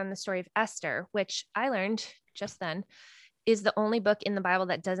working on the story of Esther, which I learned just then is the only book in the Bible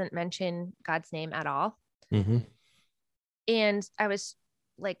that doesn't mention God's name at all. And I was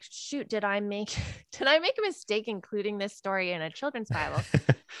like, shoot, did I make a mistake including this story in a children's Bible?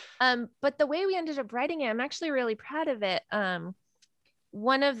 But the way we ended up writing it, I'm actually really proud of it.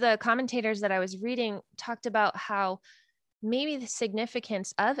 One of the commentators that I was reading talked about how maybe the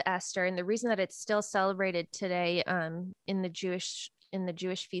significance of Esther and the reason that it's still celebrated today in the Jewish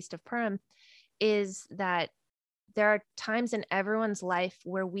Feast of Purim is that there are times in everyone's life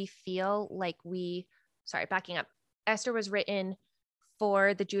where we feel like backing up. Esther was written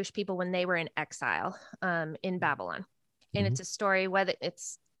for the Jewish people when they were in exile in Babylon. And it's a story, whether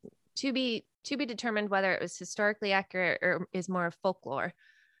it's to be determined whether it was historically accurate or is more of folklore.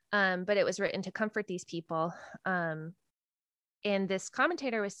 But it was written to comfort these people. And this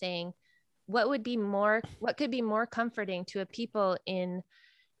commentator was saying, what could be more comforting to a people in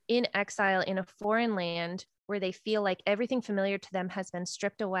exile in a foreign land where they feel like everything familiar to them has been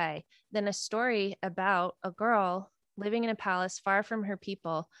stripped away than a story about a girl living in a palace far from her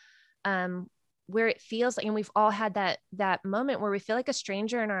people, where it feels like, and we've all had that moment where we feel like a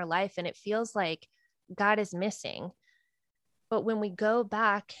stranger in our life and it feels like God is missing. But when we go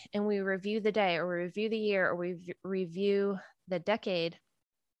back and we review the day or we review the year or we review the decade,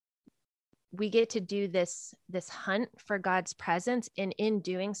 we get to do this hunt for God's presence. And in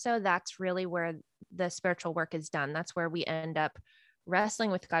doing so, that's really where the spiritual work is done. That's where we end up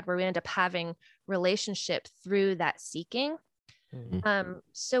wrestling with God, where we end up having relationship through that seeking.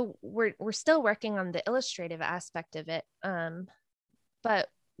 So we're still working on the illustrative aspect of it. But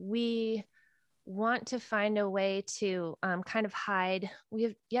we want to find a way to kind of hide. We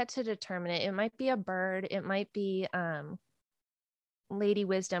have yet to determine it. It might be a bird. It might be Lady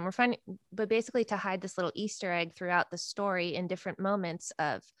Wisdom. We're finding, but basically to hide this little Easter egg throughout the story in different moments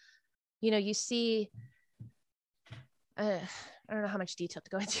of, you see, I don't know how much detail to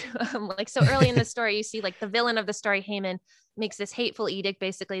go into. Like, so early in the story, you see like the villain of the story, Haman, makes this hateful edict,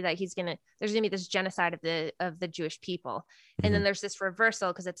 basically that there's gonna be this genocide of the Jewish people. And then there's this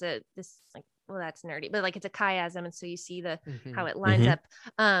reversal because it's that's nerdy, but like it's a chiasm. And so you see how it lines up.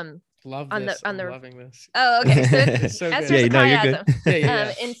 Loving this. Oh, okay. So it's so Esther's a chiasm.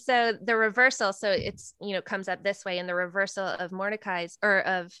 Yeah. And so the reversal, so it's, comes up this way. And the reversal of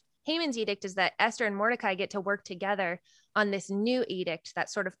of Haman's edict is that Esther and Mordecai get to work together on this new edict that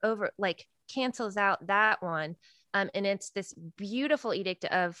sort of cancels out that one. And it's this beautiful edict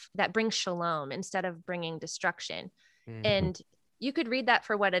that brings shalom instead of bringing destruction. And you could read that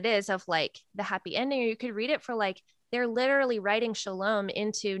for what it is, of like the happy ending, or you could read it for like, they're literally writing shalom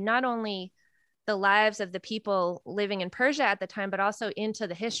into not only the lives of the people living in Persia at the time, but also into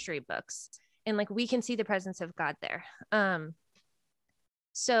the history books. And like, we can see the presence of God there.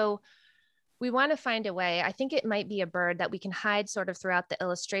 So we want to find a way. I think it might be a bird that we can hide sort of throughout the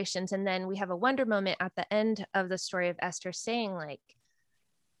illustrations. And then we have a wonder moment at the end of the story of Esther saying like,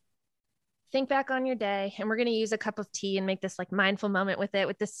 think back on your day. And we're going to use a cup of tea and make this like mindful moment with it,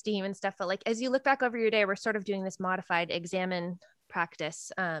 with the steam and stuff. But like, as you look back over your day, we're sort of doing this modified examine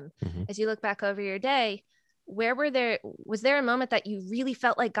practice. As you look back over your day, was there a moment that you really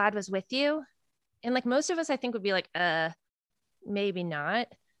felt like God was with you? And like most of us, I think, would be like, maybe not.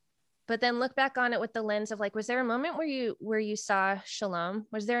 But then look back on it with the lens of like, was there a moment where you saw shalom?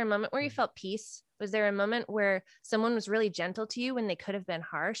 Was there a moment where you felt peace? Was there a moment where someone was really gentle to you when they could have been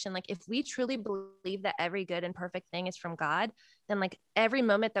harsh? And like, if we truly believe that every good and perfect thing is from God, then like every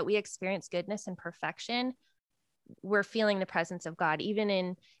moment that we experience goodness and perfection, we're feeling the presence of God,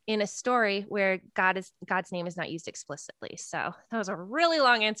 even in a story where God's name is not used explicitly. So that was a really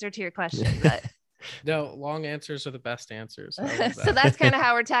long answer to your question, but no, long answers are the best answers. So that's kind of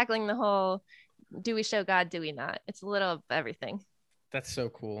how we're tackling the whole, do we show God? Do we not? It's a little of everything. That's so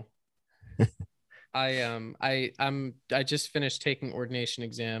cool. I just finished taking ordination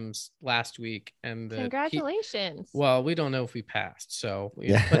exams last week, and Congratulations. well, we don't know if we passed, so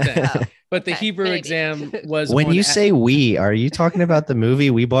Yeah. but the Hebrew maybe. exam was When you say we, are you talking about the movie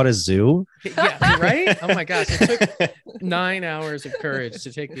We Bought a Zoo? Yeah, right. Oh my gosh, it took 9 hours of courage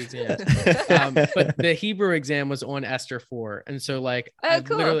to take the exam. But the Hebrew exam was on Esther 4, and so like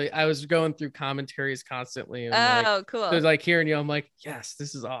cool. I was going through commentaries constantly, and cool. so like hearing you, I'm like, yes,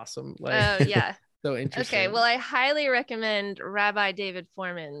 this is awesome. Like, Oh yeah. so interesting. Okay, well, I highly recommend Rabbi David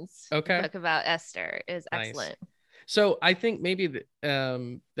Foreman's book about Esther. Is excellent. Nice. So I think maybe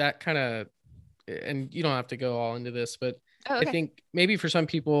that kind of, and you don't have to go all into this, but I think maybe for some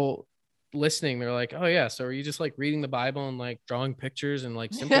people listening, they're like, oh yeah, so are you just like reading the Bible and like drawing pictures and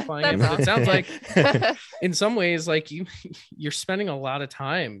like simplifying it? But it sounds like in some ways, like you're spending a lot of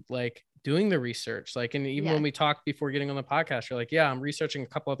time like doing the research, like, and even when we talked before getting on the podcast, you're like, yeah, I'm researching a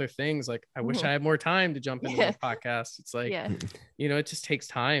couple other things, like I wish I had more time to jump into the podcast. It's like, you know, it just takes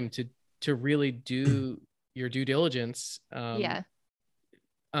time to really do your due diligence. I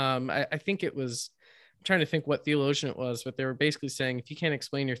think it was, I'm trying to think what theologian it was, but they were basically saying if you can't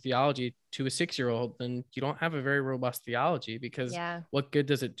explain your theology to a 6-year-old, then you don't have a very robust theology, because what good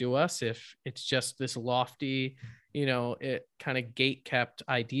does it do us if it's just this lofty, you know, it kind of gate kept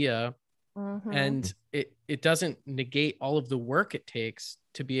idea, and it doesn't negate all of the work it takes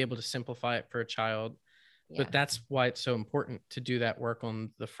to be able to simplify it for a child. But that's why it's so important to do that work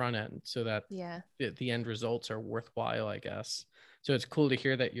on the front end, so that the end results are worthwhile, I guess. So it's cool to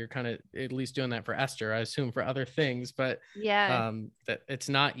hear that you're kind of at least doing that for Esther. I assume for other things, but that it's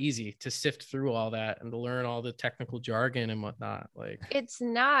not easy to sift through all that and to learn all the technical jargon and whatnot. Like, it's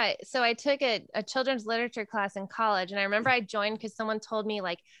not. So I took a children's literature class in college, and I remember I joined because someone told me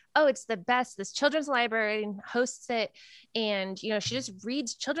like, oh, it's the best, this children's library hosts it, and you know, she just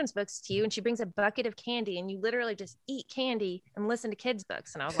reads children's books to you, and she brings a bucket of candy, and you literally just eat candy and listen to kids'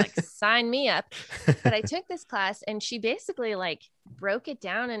 books. And I was like, sign me up. But I took this class, and she basically like broke it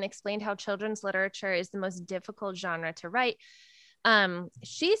down and explained how children's literature is the most difficult genre to write.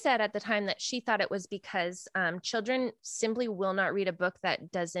 She said at the time that she thought it was because children simply will not read a book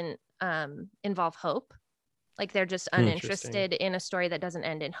that doesn't involve hope. Like they're just uninterested in a story that doesn't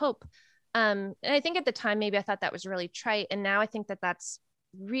end in hope. And I think at the time, maybe I thought that was really trite. And now I think that that's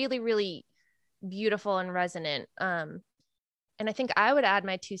really, really beautiful and resonant. And I think I would add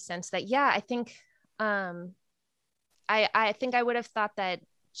my 2 cents that, I think I think I would have thought that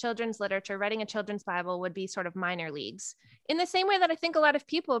children's literature, writing a children's Bible, would be sort of minor leagues, in the same way that I think a lot of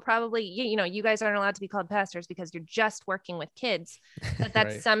people probably, you know, you guys aren't allowed to be called pastors because you're just working with kids, but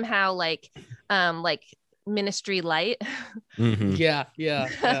that's somehow like ministry light. Yeah.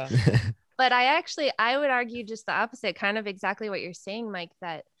 But I would argue just the opposite, kind of exactly what you're saying, Mike,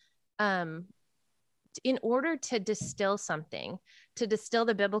 that in order to distill something, to distill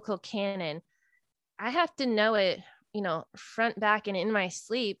the biblical canon, I have to know it, you know, front, back, and in my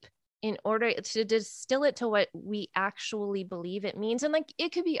sleep, in order to distill it to what we actually believe it means. And like,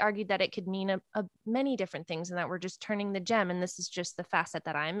 it could be argued that it could mean a many different things, and that we're just turning the gem, and this is just the facet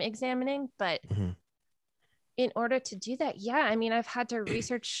that I'm examining. But in order to do that, I mean, I've had to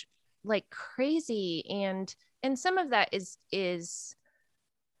research like crazy, and some of that is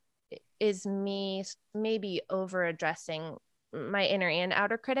me maybe over addressing my inner and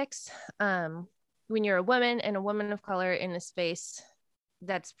outer critics. When you're a woman and a woman of color in a space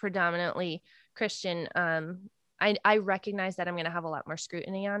that's predominantly Christian, I recognize that I'm going to have a lot more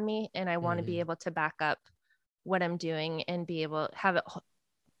scrutiny on me, and I want to be able to back up what I'm doing and be able to have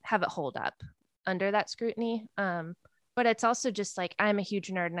it hold up under that scrutiny. But it's also just like, I'm a huge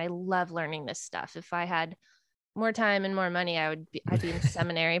nerd and I love learning this stuff. If I had more time and more money, I'd be in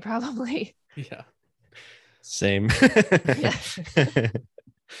seminary probably. Yeah. Same.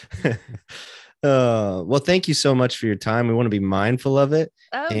 Well, thank you so much for your time. We want to be mindful of it.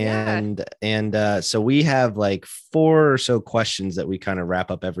 And so we have like 4 or so questions that we kind of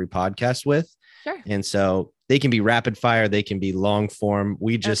wrap up every podcast with. Sure. And so they can be rapid fire, they can be long form.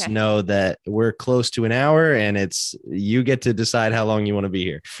 We just know that we're close to an hour, and you get to decide how long you want to be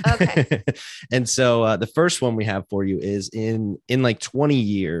here. Okay. And so the first one we have for you is in like 20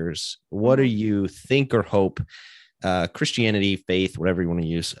 years, what do you think or hope Christianity, faith, whatever you want to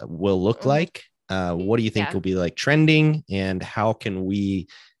use, will look like? What do you think will be like trending, and how can we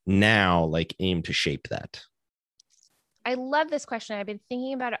now like aim to shape that? I love this question. I've been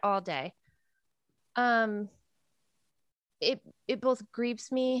thinking about it all day. It both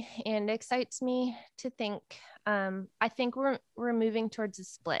grieves me and excites me to think. I think we're moving towards a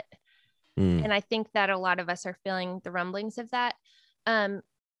split, and I think that a lot of us are feeling the rumblings of that. And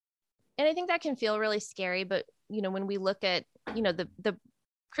And I think that can feel really scary, but when we look at, the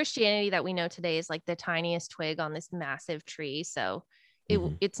Christianity that we know today is like the tiniest twig on this massive tree. So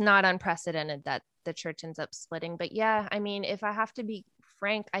it's not unprecedented that the church ends up splitting. But yeah, I mean, if I have to be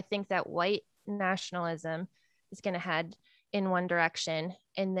frank, I think that white nationalism is going to head in one direction,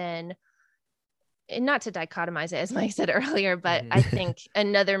 and then, and not to dichotomize it, as Mike said earlier, but I think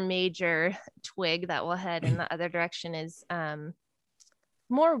another major twig that will head in the other direction is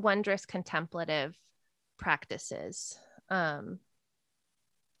more wondrous contemplative practices.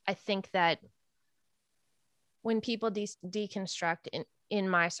 I think that when people deconstruct in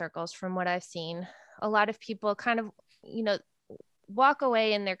my circles, from what I've seen, a lot of people kind of, walk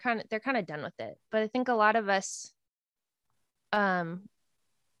away and they're kind of done with it. But I think a lot of us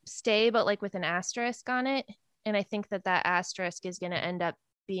stay, but like with an asterisk on it. And I think that asterisk is going to end up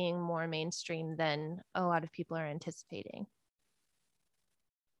being more mainstream than a lot of people are anticipating.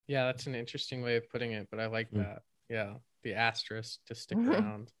 Yeah, that's an interesting way of putting it, but I like that. Yeah, the asterisk to stick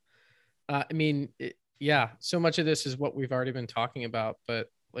around. I mean, so much of this is what we've already been talking about, but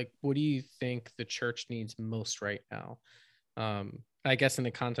like, what do you think the church needs most right now? I guess in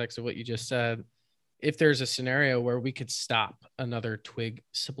the context of what you just said, if there's a scenario where we could stop another twig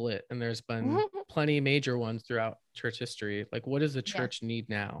split, and there's been plenty of major ones throughout church history, like, what does the church need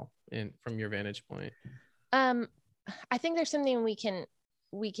now, from your vantage point? I think there's something we can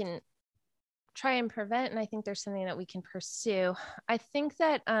try and prevent, and I think there's something that we can pursue. I think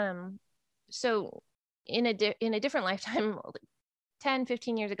that so in a different lifetime, 10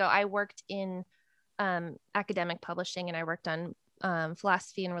 15 years ago, I worked in academic publishing, and I worked on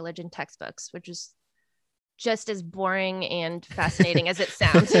philosophy and religion textbooks, which is just as boring and fascinating as it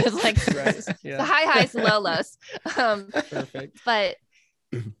sounds. It was like the high highs and low lows. Perfect. But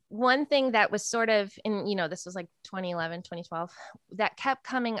one thing that was sort of this was like 2011, 2012, that kept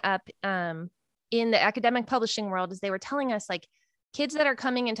coming up in the academic publishing world, is they were telling us, like, kids that are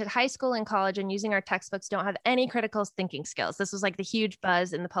coming into high school and college and using our textbooks don't have any critical thinking skills. This was like the huge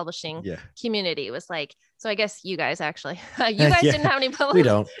buzz in the publishing community. It was like, so I guess you guys actually, didn't have any we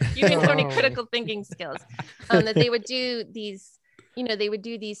don't. You didn't have any critical thinking skills. That they would do these, they would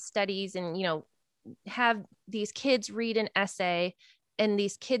do these studies and, have these kids read an essay, and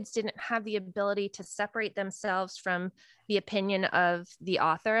these kids didn't have the ability to separate themselves from the opinion of the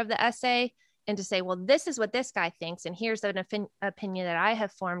author of the essay, and to say, well, this is what this guy thinks, and here's an opinion that I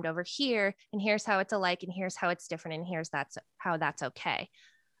have formed over here, and here's how it's alike, and here's how it's different, and here's how that's okay.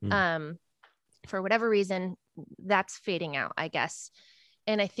 For whatever reason, that's fading out, I guess.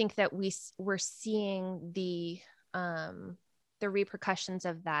 And I think that we're seeing the repercussions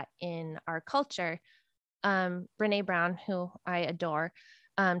of that in our culture. Brene Brown, who I adore,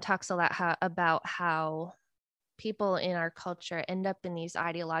 talks a lot about how people in our culture end up in these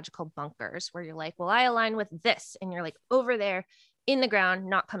ideological bunkers where you're like, well, I align with this, and you're like over there in the ground,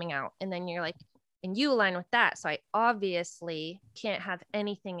 not coming out. And then you're like, and you align with that, so I obviously can't have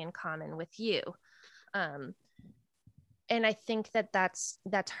anything in common with you. And I think that that's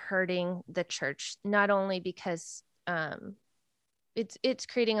hurting the church, not only because it's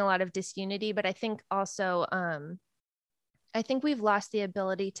creating a lot of disunity, but I think also I think we've lost the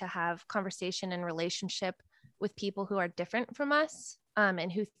ability to have conversation and relationship with people who are different from us,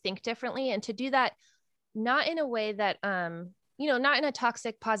 and who think differently, and to do that not in a way that not in a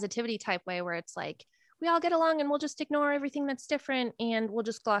toxic positivity type way where it's like we all get along and we'll just ignore everything that's different and we'll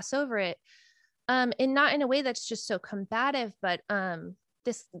just gloss over it, and not in a way that's just so combative, but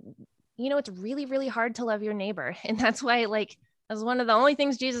this, it's really, really hard to love your neighbor, and that's why, like, that's one of the only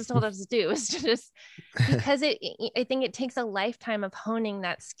things Jesus told us to do, is to just, because I think it takes a lifetime of honing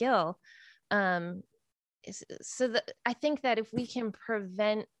that skill. So that I think that if we can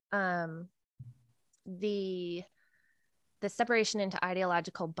prevent the separation into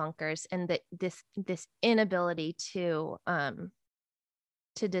ideological bunkers, and this inability to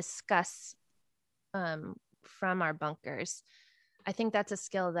discuss from our bunkers, I think that's a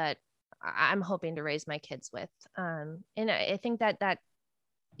skill that I'm hoping to raise my kids with. And I think that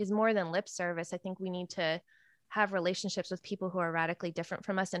is more than lip service. I think we need to have relationships with people who are radically different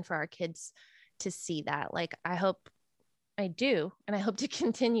from us, and for our kids to see that. Like, I hope I do, and I hope to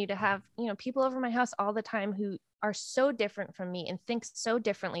continue to have, people over my house all the time who are so different from me and think so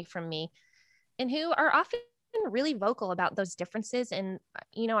differently from me, and who are often really vocal about those differences. And,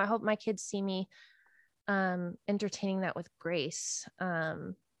 I hope my kids see me entertaining that with grace.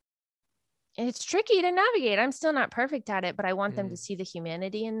 And it's tricky to navigate. I'm still not perfect at it, but I want them to see the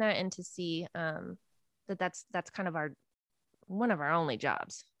humanity in that, and to see that's kind of one of our only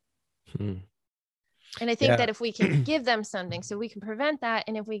jobs. And I think that if we can give them something, so we can prevent that,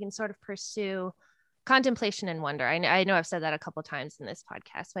 and if we can sort of pursue contemplation and wonder. I know I've said that a couple of times in this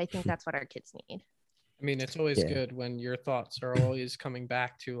podcast, but I think that's what our kids need. I mean, it's always good when your thoughts are always coming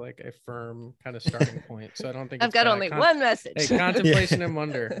back to like a firm kind of starting point. So I don't think I've got only one message. Hey, contemplation and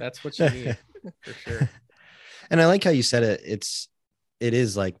wonder. That's what you need for sure. And I like how you said it. It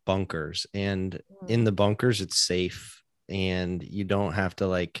is like bunkers, and in the bunkers, it's safe, and you don't have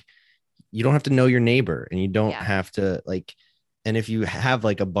to know your neighbor, and you don't have to and if you have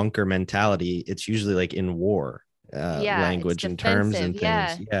like a bunker mentality, it's usually like in war language and terms and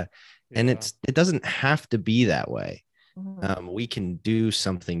things. And it doesn't have to be that way. We can do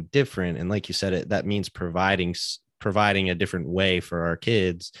something different. And like you said, that means providing a different way for our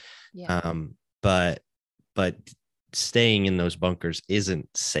kids. But staying in those bunkers isn't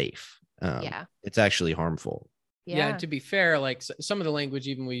safe. It's actually harmful. And to be fair, like some of the language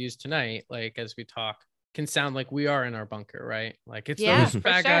even we use tonight, like as we talk, can sound like we are in our bunker, right? Like it's those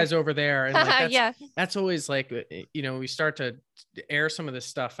bad guys over there. And like that's always like, we start to air some of this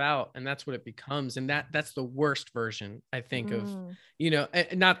stuff out, and that's what it becomes. And that's the worst version, I think, of,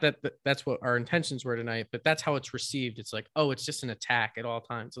 not that that's what our intentions were tonight, but that's how it's received. It's like, oh, it's just an attack at all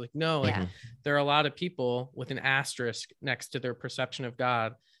times. Like, no, there are a lot of people with an asterisk next to their perception of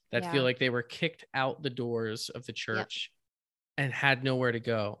God that feel like they were kicked out the doors of the church and had nowhere to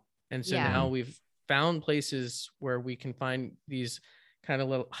go. And so now we've found places where we can find these kind of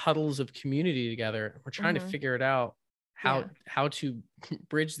little huddles of community together. We're trying to figure it out, how to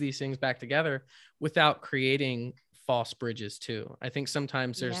bridge these things back together without creating false bridges too. I think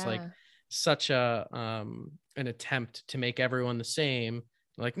sometimes there's like such a an attempt to make everyone the same.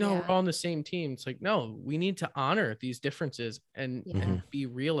 Like, no, we're all on the same team. It's like, no, we need to honor these differences and be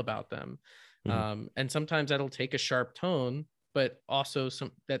real about them. And sometimes that'll take a sharp tone, but also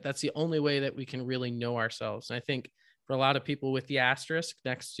that's the only way that we can really know ourselves. And I think for a lot of people with the asterisk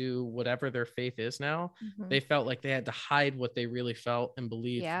next to whatever their faith is now, they felt like they had to hide what they really felt and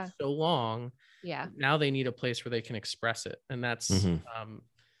believed for so long. Now they need a place where they can express it. And that's,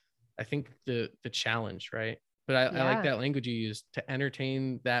 I think the challenge, right? But I like that language you use, to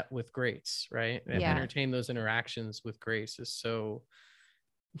entertain that with grace, right? And entertain those interactions with grace is so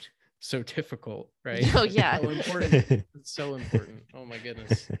difficult, right? Oh yeah. So important. It's so important. Oh my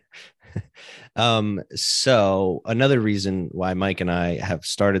goodness. So another reason why Mike and I have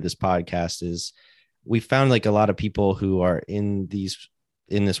started this podcast is we found like a lot of people who are in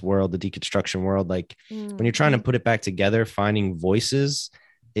this world, the deconstruction world, like when you're trying to put it back together, finding voices,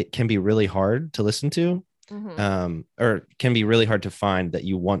 it can be really hard to listen to. Or can be really hard to find that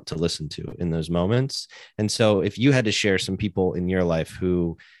you want to listen to in those moments. And so if you had to share some people in your life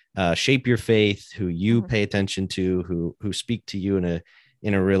who shape your faith, who you pay attention to, who speak to you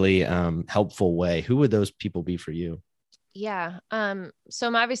in a really helpful way, who would those people be for you? So I'm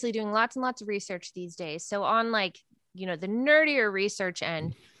obviously doing lots and lots of research these days. So on the nerdier research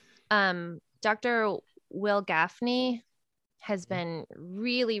end, Dr. Will Gaffney has been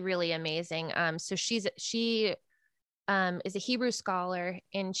really, really amazing. So she is a Hebrew scholar,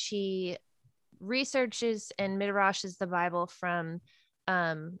 and she researches and midrashes the Bible from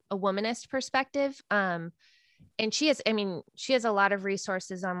a womanist perspective. And she has a lot of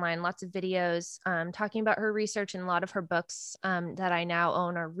resources online, lots of videos talking about her research, and a lot of her books that I now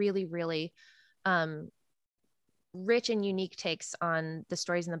own are really, really rich and unique takes on the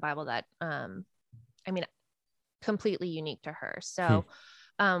stories in the Bible that, completely unique to her. So,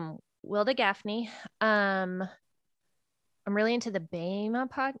 Wilda Gaffney, I'm really into the Bema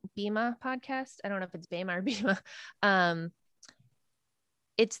podcast. I don't know if it's Bema or Bema.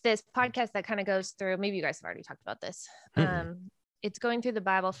 It's this podcast that kind of goes through, maybe you guys have already talked about this. It's going through the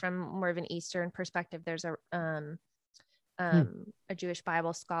Bible from more of an Eastern perspective. There's a Jewish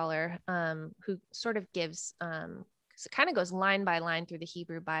Bible scholar who sort of gives, it kind of goes line by line through the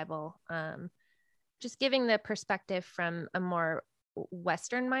Hebrew Bible, just giving the perspective from a more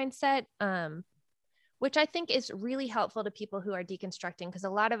Western mindset, which I think is really helpful to people who are deconstructing. Because a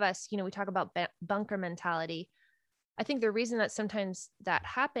lot of us, we talk about bunker mentality. I think the reason that sometimes that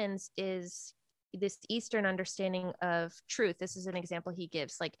happens is this Eastern understanding of truth. This is an example he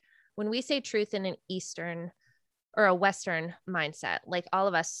gives. Like when we say truth in an Eastern or a Western mindset, like all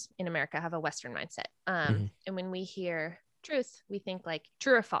of us in America have a Western mindset. And when we hear truth, we think like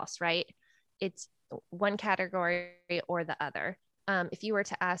true or false, right? It's one category or the other. If you were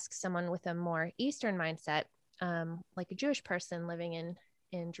to ask someone with a more Eastern mindset, like a Jewish person living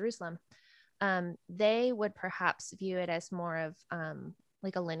in Jerusalem, they would perhaps view it as more of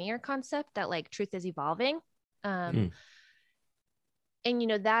like a linear concept, that like truth is evolving. and, you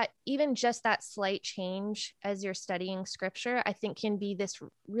know, that even just that slight change as you're studying scripture, I think can be this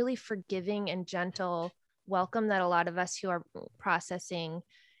really forgiving and gentle welcome that a lot of us who are processing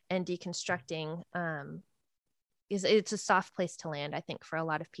and deconstructing, it's a soft place to land, I think, for a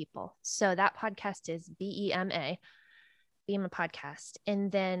lot of people. So that podcast is BEMA podcast.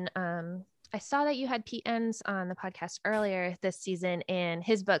 And then I saw that you had Pete Enns on the podcast earlier this season, and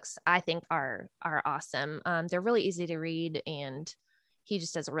his books I think are awesome. They're really easy to read, and he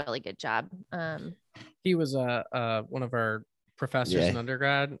just does a really good job. He was one of our professors in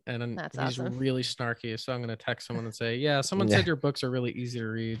undergrad, and That's he's awesome. really snarky. So I'm going to text someone and say, yeah, someone said your books are really easy to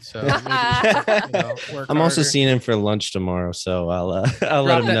read. So maybe, work I'm also harder. seeing him for lunch tomorrow, so I'll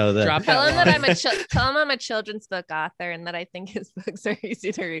let him know that. Tell him that I'm a children's book author, and that I think his books are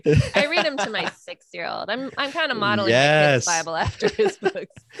easy to read. I read them to my 6-year-old. I'm kind of modeling my kid's Bible after his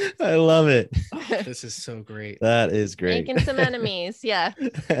books. I love it. Oh, this is so great. That is great. Making some enemies, yeah.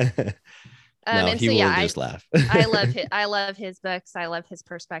 No, and he so, will just laugh. I love his books. I love his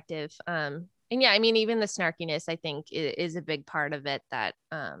perspective. And yeah, I mean, even the snarkiness, I think, is a big part of it. That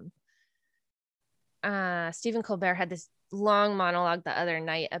Stephen Colbert had this long monologue the other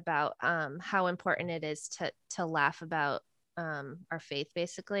night about how important it is to laugh about our faith,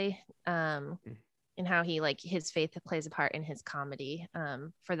 basically, and how he, like, his faith plays a part in his comedy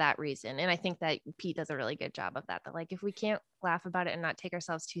for that reason. And I think that Pete does a really good job of that. That, like, if we can't laugh about it and not take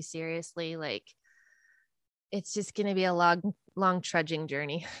ourselves too seriously, like, it's just going to be a long trudging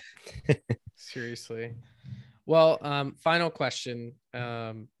journey. Seriously. Well, final question.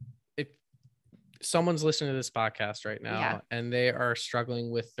 If someone's listening to this podcast right now and they are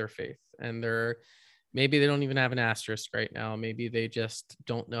struggling with their faith, and maybe they don't even have an asterisk right now, maybe they just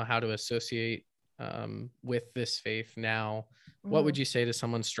don't know how to associate with this faith now, what would you say to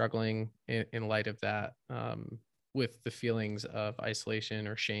someone struggling in light of that, with the feelings of isolation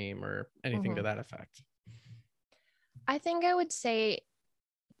or shame or anything to that effect? I think I would say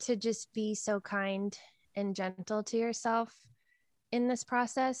to just be so kind and gentle to yourself in this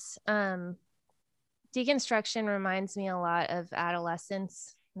process. Deconstruction reminds me a lot of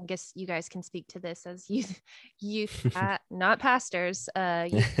adolescence. I guess you guys can speak to this as youth not pastors,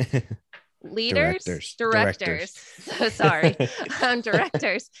 leaders, directors. So sorry,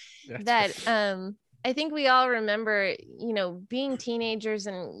 directors. That I think we all remember, being teenagers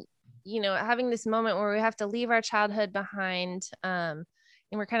and having this moment where we have to leave our childhood behind, and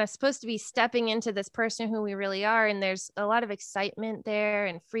we're kind of supposed to be stepping into this person who we really are, and there's a lot of excitement there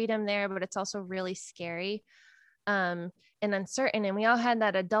and freedom there, but it's also really scary and uncertain. And we all had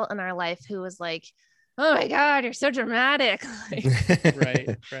that adult in our life who was like, oh my God, you're so dramatic. Like,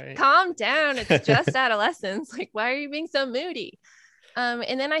 right. Calm down. It's just adolescence. Like, why are you being so moody?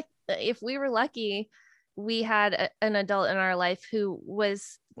 And then if we were lucky, we had an adult in our life who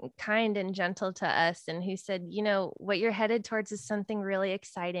was kind and gentle to us, and who said, what you're headed towards is something really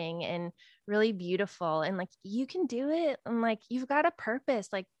exciting and really beautiful. And, like, you can do it. And, like, you've got a purpose.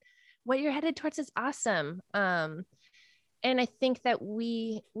 Like, what you're headed towards is awesome. And I think that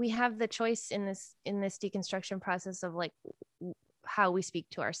we have the choice in this deconstruction process of, like, how we speak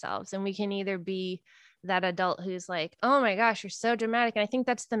to ourselves. And we can either be that adult who's like, oh my gosh, you're so dramatic. And I think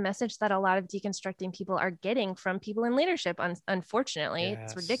that's the message that a lot of deconstructing people are getting from people in leadership. Unfortunately,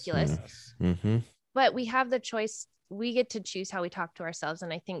 It's ridiculous. Mm-hmm. But we have the choice. We get to choose how we talk to ourselves.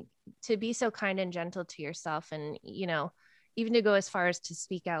 And I think to be so kind and gentle to yourself, and, even to go as far as to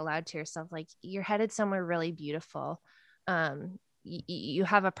speak out loud to yourself, like, you're headed somewhere really beautiful. You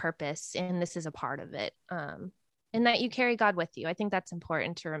have a purpose, and this is a part of it. And that you carry God with you. I think that's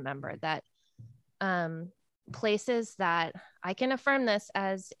important to remember, that places that I can affirm this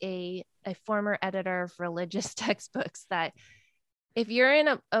as a former editor of religious textbooks, that if you're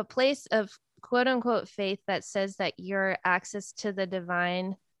in a place of quote unquote faith that says that your access to the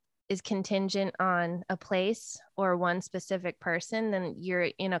divine is contingent on a place or one specific person, then you're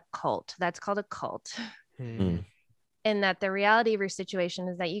in a cult. That's called a cult. And that the reality of your situation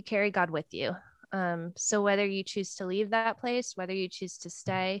is that you carry God with you. So whether you choose to leave that place, whether you choose to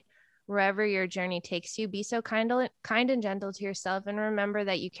stay, wherever your journey takes you, be so kind and gentle to yourself, and remember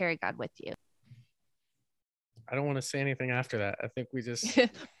that you carry God with you. I don't want to say anything after that. I think we just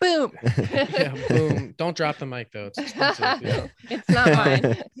boom. Yeah, boom. Don't drop the mic though. It's expensive. It's not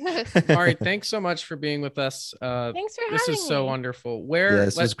mine. Marri, thanks so much for being with us. Thanks for having me. This is so wonderful.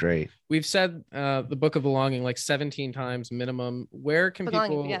 This was great. We've said the Book of Belonging like 17 times minimum. Where can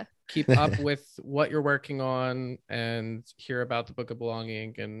people keep up with what you're working on and hear about the Book of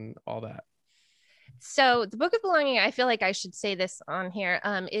Belonging and all that? So the Book of Belonging, I feel like I should say this on here,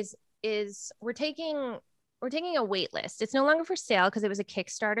 is we're taking we're taking a wait list. It's no longer for sale because it was a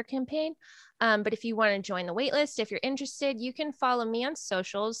Kickstarter campaign. But if you want to join the wait list, if you're interested, you can follow me on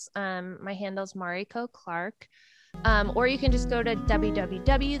socials. My handle's Mariko Clark. Or you can just go to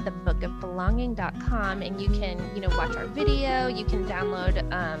www.thebookofbelonging.com and you can, watch our video. You can download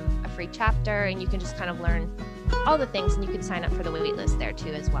a free chapter and you can just kind of learn all the things, and you can sign up for the wait list there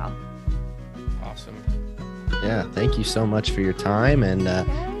too as well. Awesome. Yeah, thank you so much for your time,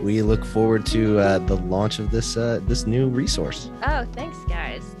 and we look forward to the launch of this new resource. Oh, thanks,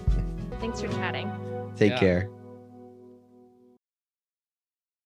 guys. Thanks for chatting. Take care.